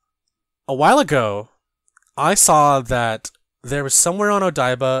 A while ago, I saw that there was somewhere on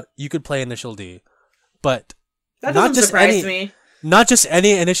Odaiba you could play Initial D, but that doesn't surprise me. Not just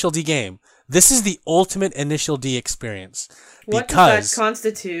any Initial D game. This is the ultimate Initial D experience. What does that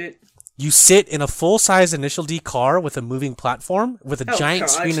constitute? You sit in a full-size Initial D car with a moving platform with a giant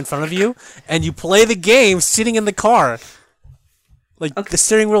screen in front of you, and you play the game sitting in the car. Like, the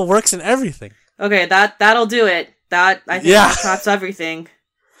steering wheel works and everything. Okay, that'll do it. I think that traps everything.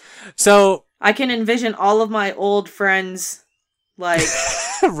 So I can envision all of my old friends, like...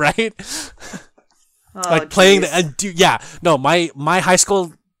 right? Like, playing... my high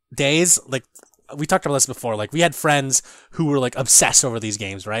school days, like, we talked about this before. Like, we had friends who were like obsessed over these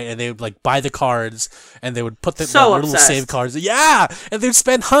games, right? And they would like buy the cards, and they would put the little save cards. Yeah, and they'd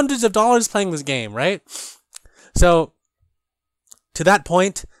spend hundreds of dollars playing this game, right? So, to that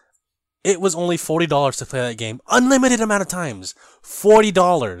point, it was only $40 to play that game, unlimited amount of times.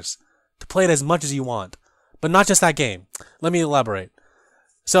 $40 to play it as much as you want, but not just that game. Let me elaborate.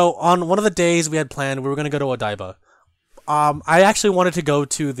 So, on one of the days we had planned, we were going to go to Odaiba. I actually wanted to go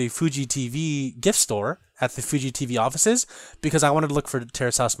to the Fuji TV gift store at the Fuji TV offices because I wanted to look for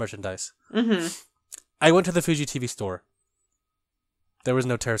Terrace House merchandise. Mm-hmm. I went to the Fuji TV store. There was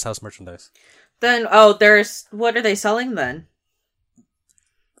no Terrace House merchandise. Then, what are they selling then?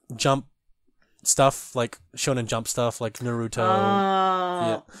 Jump stuff, like Shonen Jump stuff, like Naruto.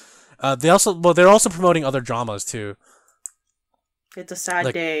 Oh. Yeah. They're also promoting other dramas too. It's a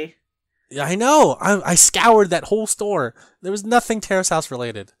sad day. Yeah, I know. I scoured that whole store. There was nothing Terrace House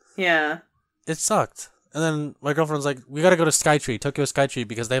related. Yeah. It sucked. And then my girlfriend's like, we gotta go to Tokyo Skytree,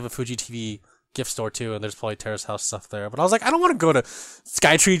 because they have a Fuji TV gift store too, and there's probably Terrace House stuff there. But I was like, I don't want to go to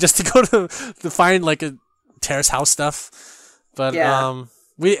Skytree just to go to find like a Terrace House stuff. But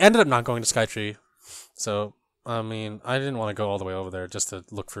we ended up not going to Skytree. So, I mean, I didn't want to go all the way over there just to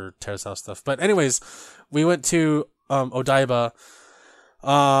look for Terrace House stuff. But anyways, we went to Odaiba.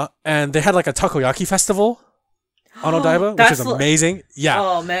 And they had like a takoyaki festival on Odaiba, which is amazing. Yeah.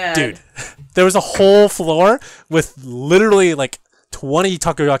 Oh man. Dude, there was a whole floor with literally like 20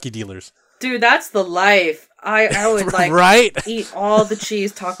 takoyaki dealers. Dude, that's the life. I would like right? eat all the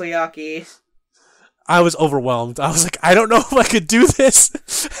cheese takoyaki. I was overwhelmed. I was like, I don't know if I could do this.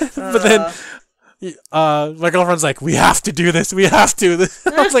 But then my girlfriend's like, we have to do this. We have to.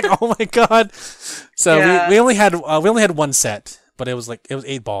 I was like, oh my god. So we only had one set. But it was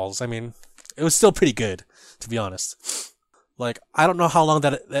 8 balls. I mean, it was still pretty good, to be honest. Like, I don't know how long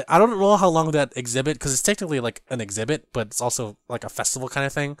that exhibit, because it's technically like an exhibit, but it's also like a festival kind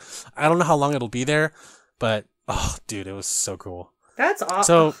of thing. I don't know how long it'll be there, but oh, dude, it was so cool. That's awesome.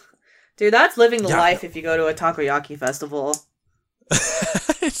 So, dude, that's living the life if you go to a takoyaki festival.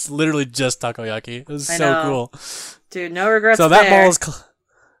 It's literally just takoyaki. It was so cool. Dude, no regrets. So that mall is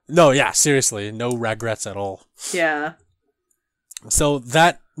no, yeah, seriously, no regrets at all. Yeah. So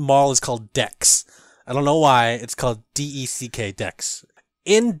that mall is called Dex. I don't know why. It's called DECK, Dex.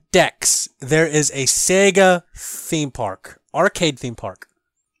 In Dex, there is a Sega theme park, arcade theme park,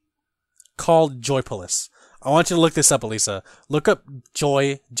 called Joypolis. I want you to look this up, Elisa. Look up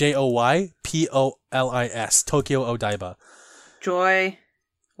Joy, Joypolis, Tokyo Odaiba. Joy,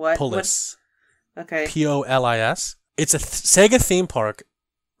 what? Polis. Okay. Polis. It's a Sega theme park,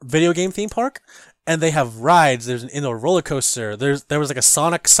 video game theme park, and they have rides. There's an indoor roller coaster. There was like a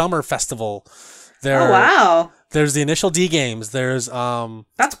Sonic Summer Festival. Oh wow. There's the Initial D games. There's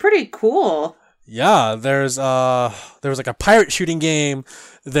That's pretty cool. Yeah, there was like a pirate shooting game.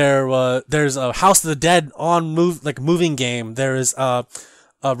 There's a House of the Dead moving game. There is a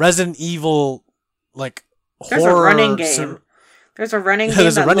Resident Evil like There's horror. a running game. There's a running game.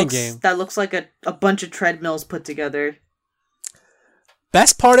 There's a that running looks, game that looks like a bunch of treadmills put together.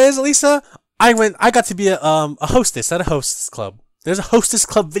 Best part is, Lisa, I got to be a hostess at a hostess club. There's a hostess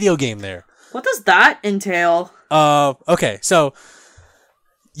club video game there. What does that entail? Okay, so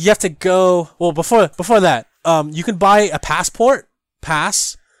you have to go. Well, before that, you can buy a pass for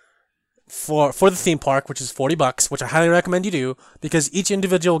the theme park, which is $40, which I highly recommend you do, because each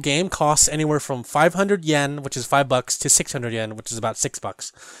individual game costs anywhere from 500 yen, which is $5, to 600 yen, which is about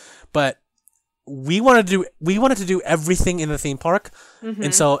 $6. But we wanted to do everything in the theme park,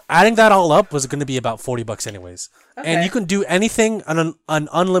 and so adding that all up was going to be about $40 anyways. Okay. And you can do anything an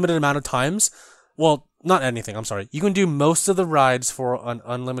unlimited amount of times. Well, not anything. I'm sorry. You can do most of the rides for an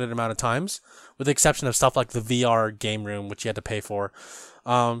unlimited amount of times, with the exception of stuff like the VR game room, which you had to pay for.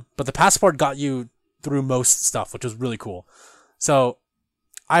 But the passport got you through most stuff, which was really cool. So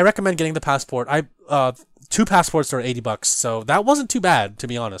I recommend getting the passport. 2 passports are $80, so that wasn't too bad, to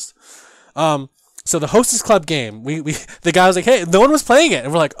be honest. So the Hostess Club game, we the guy was like, hey, no one was playing it,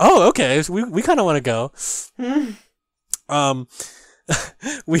 and we're like, oh, okay, so we kind of want to go.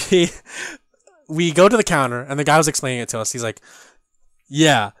 We go to the counter, and the guy was explaining it to us. He's like,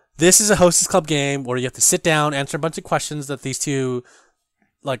 yeah, this is a Hostess Club game where you have to sit down, answer a bunch of questions that these two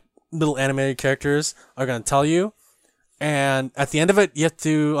like little animated characters are going to tell you, and at the end of it you have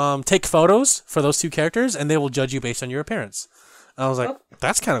to take photos for those 2 characters, and they will judge you based on your appearance. And I was like,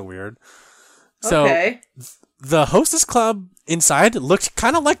 that's kind of weird. So Okay. the Hostess Club inside looked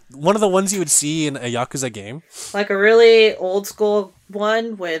kind of like one of the ones you would see in a Yakuza game. Like a really old school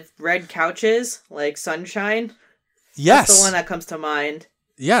one with red couches, like Sunshine. Yes, That's the one that comes to mind.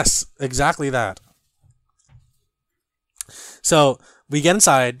 yes, exactly that. So we get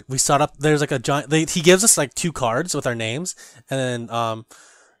inside, we start up. There's like a giant. He gives us like 2 cards with our names, and then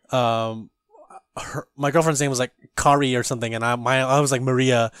my girlfriend's name was like Kari or something, and I was like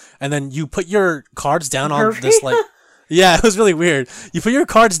Maria. And then you put your cards down on this like, yeah, it was really weird. You put your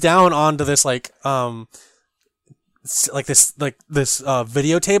cards down onto this like this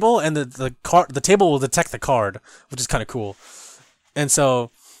video table, and the table will detect the card, which is kind of cool. And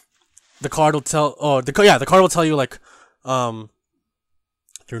so the card will the card will tell you like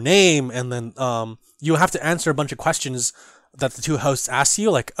your name, and then you have to answer a bunch of questions that the 2 hosts ask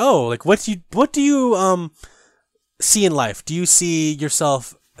you, like, oh, like what do you see in life? Do you see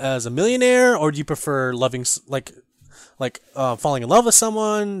yourself as a millionaire, or do you prefer loving falling in love with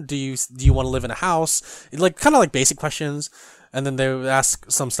someone? Do you want to live in a house? Like kind of like basic questions. And then they would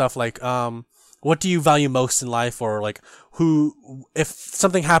ask some stuff like what do you value most in life, or like if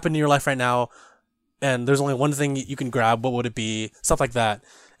something happened in your life right now and there's only one thing you can grab, what would it be? Stuff like that.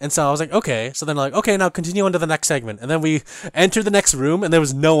 And so I was like, okay. So then like, okay, now continue on to the next segment. And then we entered the next room, and there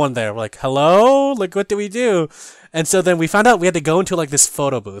was no one there. We're like, hello? Like, what do we do? And so then we found out we had to go into like this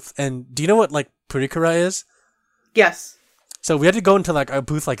photo booth. And do you know what like Purikura is? Yes. So we had to go into like a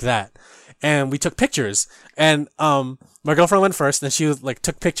booth like that. And we took pictures. And my girlfriend went first, and she like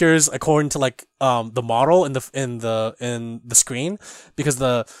took pictures according to like the model in the screen, because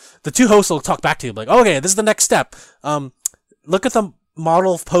the 2 hosts will talk back to you like, okay, this is the next step. Look at the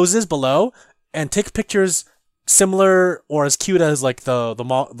model poses below and take pictures similar or as cute as like the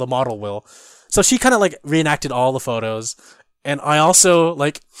model will. So she kind of like reenacted all the photos, and I also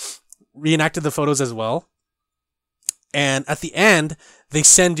like reenacted the photos as well. And at the end, they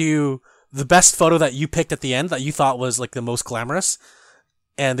send you the best photo that you picked at the end that you thought was like the most glamorous,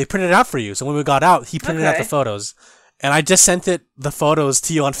 and they printed it out for you. So when we got out, he printed out the photos, and I just sent the photos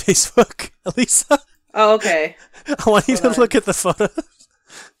to you on Facebook, Elisa. Oh, okay. I want you to look at the photos.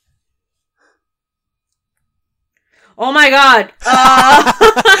 Oh my god.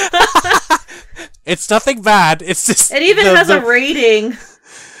 It's nothing bad. It's just It even has a rating.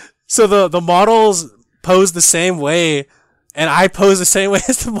 So the models pose the same way, and I pose the same way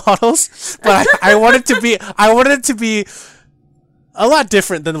as the models, but I wanted it to be a lot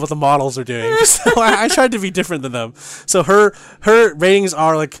different than what the models are doing. So I tried to be different than them. So her ratings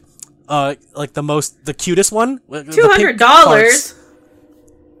are like the cutest one. $200.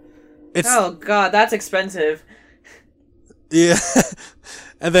 Oh god, that's expensive. Yeah.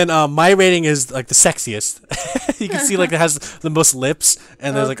 And then my rating is like the sexiest. You can see like it has the most lips,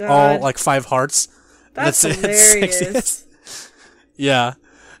 and there's all like 5 hearts. That's hilarious. Sexiest. Yeah.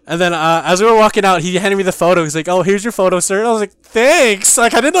 And then as we were walking out, he handed me the photo. He's like, "Oh, here's your photo, sir." And I was like, "Thanks."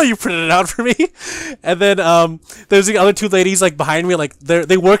 Like, I didn't know you printed it out for me. And then there's the other two ladies like behind me, like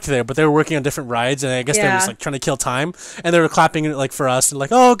they worked there, but they were working on different rides, and I guess they were just like trying to kill time. And they were clapping like for us and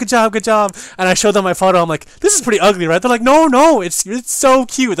like, "Oh, good job, good job." And I showed them my photo. I'm like, "This is pretty ugly, right?" They're like, "No, it's so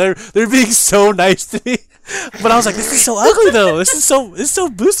cute." They're being so nice to me. But I was like, this is so ugly though. This is so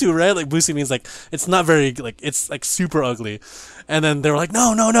Busu, right? Like Busu means like it's not very like it's like super ugly. And then they were like,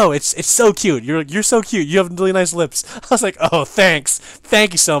 no, it's so cute. You're so cute. You have really nice lips. I was like, oh, thank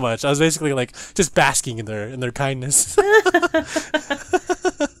you so much. I was basically like just basking in their kindness.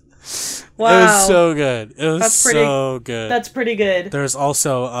 Wow, it was so good. It was so good. That's pretty good. There's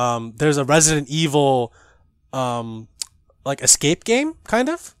also there's a Resident Evil like escape game kind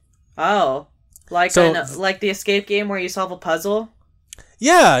of. Oh. Like like the escape game where you solve a puzzle?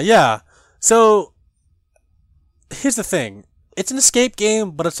 Yeah. So, here's the thing. It's an escape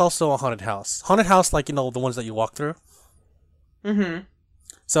game, but it's also a haunted house. Haunted house, like, the ones that you walk through. Mm-hmm.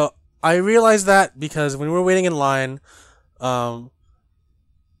 So, I realized that because when we were waiting in line, I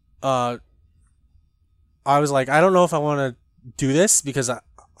was like, I don't know if I want to do this because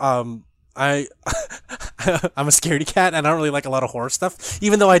I'm a scaredy cat and I don't really like a lot of horror stuff,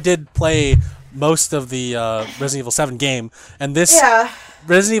 even though I did play most of the Resident Evil 7 game, and this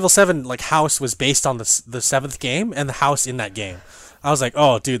Resident Evil 7 like house was based on the 7th game and the house in that game. I was like,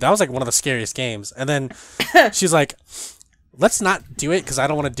 oh dude, that was like one of the scariest games. And then she's like, let's not do it because I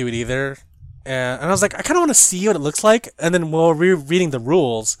don't want to do it either. And I was like, I kind of want to see what it looks like. And then while we were reading the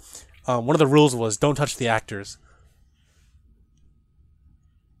rules, one of the rules was don't touch the actors.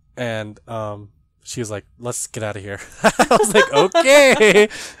 And she was like, let's get out of here. I was like, okay,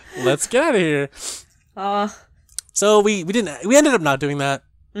 let's get out of here. So we ended up not doing that,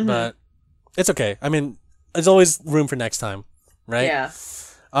 but it's okay. I mean, there's always room for next time, right? Yeah.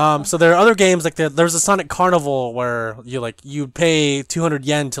 So there are other games like there's a Sonic Carnival where you pay 200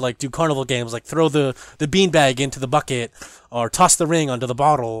 yen to like do carnival games, like throw the beanbag into the bucket or toss the ring onto the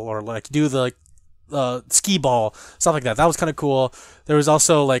bottle or like do the skee ball, stuff like that. That was kind of cool. There was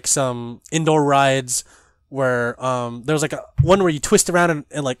also like some indoor rides where there was like one where you twist around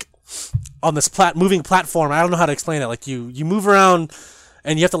and like on this moving platform. I don't know how to explain it. Like you move around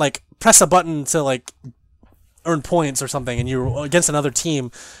and you have to like press a button to like earn points or something, and you're against another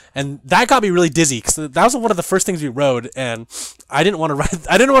team, and that got me really dizzy because that was one of the first things we rode, and I didn't want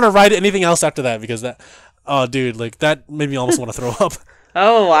to ride anything else after that because oh dude, like that made me almost want to throw up.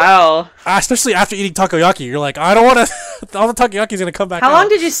 Oh wow! Especially after eating takoyaki, you're like, I don't want to. All the takoyaki's gonna come back. How long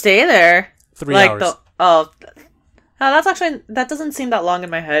did you stay there? 3 hours. That's actually that doesn't seem that long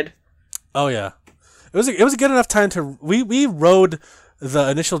in my head. Oh yeah, it was a good enough time to we rode the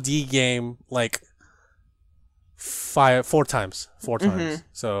initial D game like 4 times.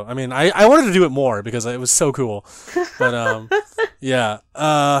 So I mean, I wanted to do it more because it was so cool, but yeah,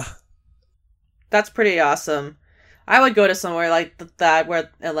 that's pretty awesome. I would go to somewhere like that where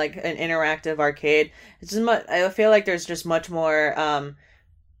like an interactive arcade. It's just I feel like there's just much more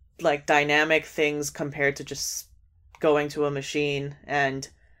like dynamic things compared to just going to a machine and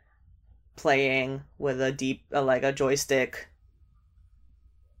playing with a joystick.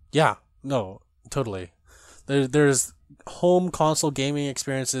 Yeah, no, totally. There's home console gaming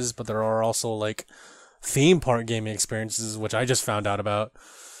experiences, but there are also like theme park gaming experiences, which I just found out about.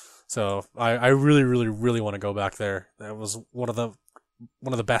 So I really, really, really want to go back there. That was one of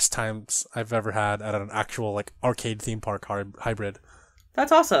the best times I've ever had at an actual like arcade theme park hybrid.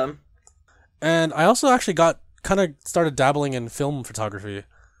 That's awesome. And I also actually started dabbling in film photography,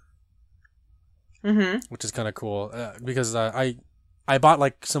 which is kind of cool because I bought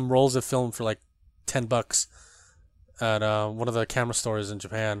like some rolls of film for like $10 at one of the camera stores in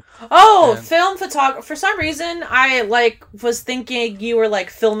Japan. Oh, film photography. For some reason, I was thinking you were like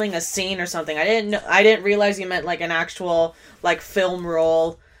filming a scene or something. I didn't realize you meant like an actual like film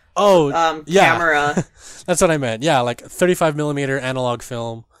roll. Oh, yeah. Camera. That's what I meant. Yeah, like 35mm analog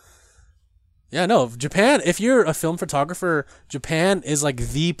film. Yeah, no, Japan, if you're a film photographer, Japan is like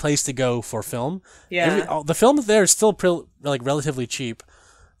the place to go for film. Yeah. The film there is still like relatively cheap.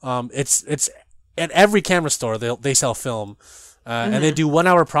 It's at every camera store they sell film, and they do 1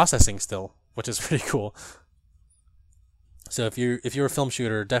 hour processing still, which is pretty cool. So if you're a film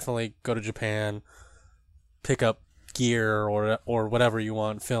shooter, definitely go to Japan, pick up gear or whatever you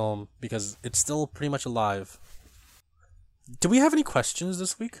want film because it's still pretty much alive. Do we have any questions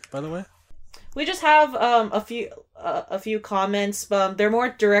this week, by the way? We just have a few comments. They're more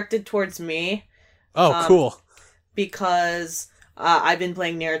directed towards me. Oh, cool. Because I've been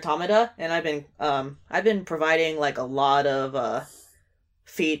playing Nier Automata, and I've been providing like a lot of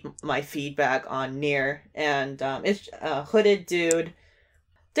feed my feedback on Nier, and it's a hooded dude.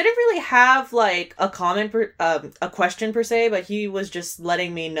 Didn't really have like a a question per se, but he was just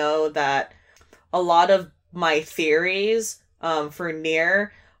letting me know that a lot of my theories for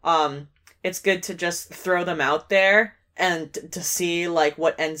Nier, it's good to just throw them out there and to see like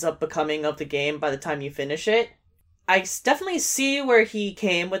what ends up becoming of the game by the time you finish it. I definitely see where he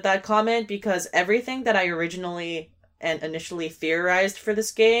came with that comment, because everything that I originally and initially theorized for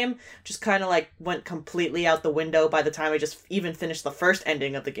this game just kind of like went completely out the window by the time I just even finished the first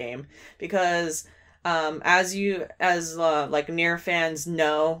ending of the game. Because as like Nier fans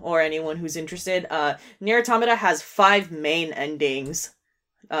know, or anyone who's interested, Nier Automata has 5 main endings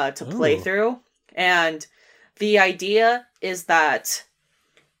to play through, and the idea is that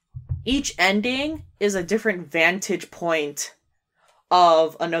each ending is a different vantage point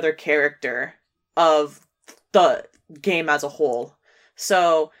of another character of the game as a whole.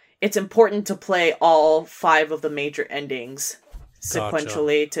 So it's important to play all 5 of the major endings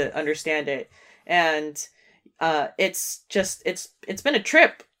sequentially to understand it. And it's been a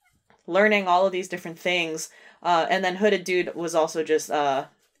trip learning all of these different things. And then Hooded Dude was also just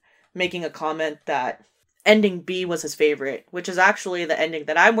making a comment that ending B was his favorite, which is actually the ending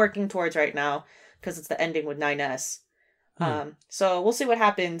that I'm working towards right now, because it's the ending with 9S. So we'll see what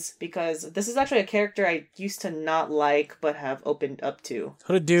happens, because this is actually a character I used to not like but have opened up to.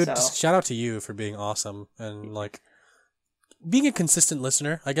 Hooded Dude, so. Shout out to you for being awesome and like being a consistent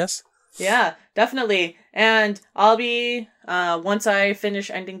listener, I guess. Yeah, definitely. And I'll be once I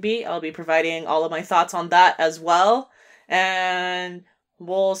finish ending B, I'll be providing all of my thoughts on that as well, and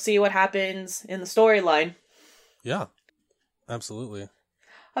we'll see what happens in the storyline. Yeah, absolutely.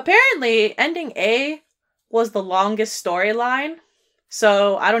 Apparently, ending A was the longest storyline,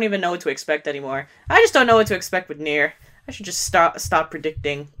 so I don't even know what to expect anymore. I just don't know what to expect with Nier. I should just stop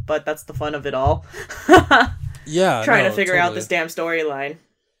predicting, but that's the fun of it all. Yeah, trying to figure out this damn storyline.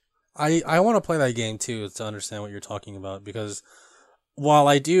 I want to play that game too to understand what you're talking about, because while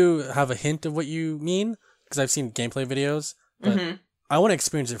I do have a hint of what you mean, because I've seen gameplay videos, but I want to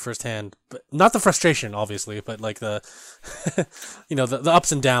experience it firsthand. But not the frustration, obviously, but like the, the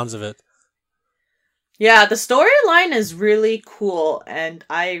ups and downs of it. Yeah, the storyline is really cool, and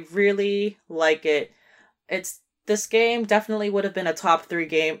I really like it. This game definitely would have been a top 3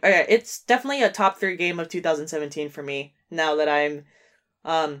 game. It's definitely a top 3 game of 2017 for me, now that I'm,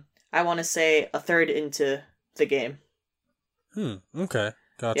 I want to say a third into the game. Okay.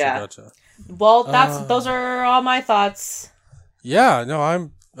 Gotcha. Well, those are all my thoughts. Yeah, no,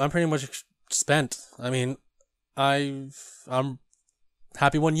 I'm pretty much spent. I mean, I'm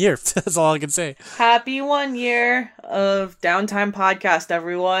happy 1 year. That's all I can say. Happy 1 year of Downtime Podcast,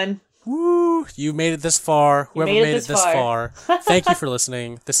 everyone. Woo! You made it this far. Whoever made it this far. Thank you for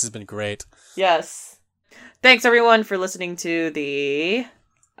listening. This has been great. Yes. Thanks, everyone, for listening to the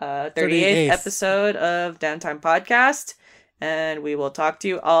 38th episode of Downtime Podcast. And we will talk to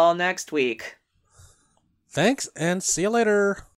you all next week. Thanks, and see you later.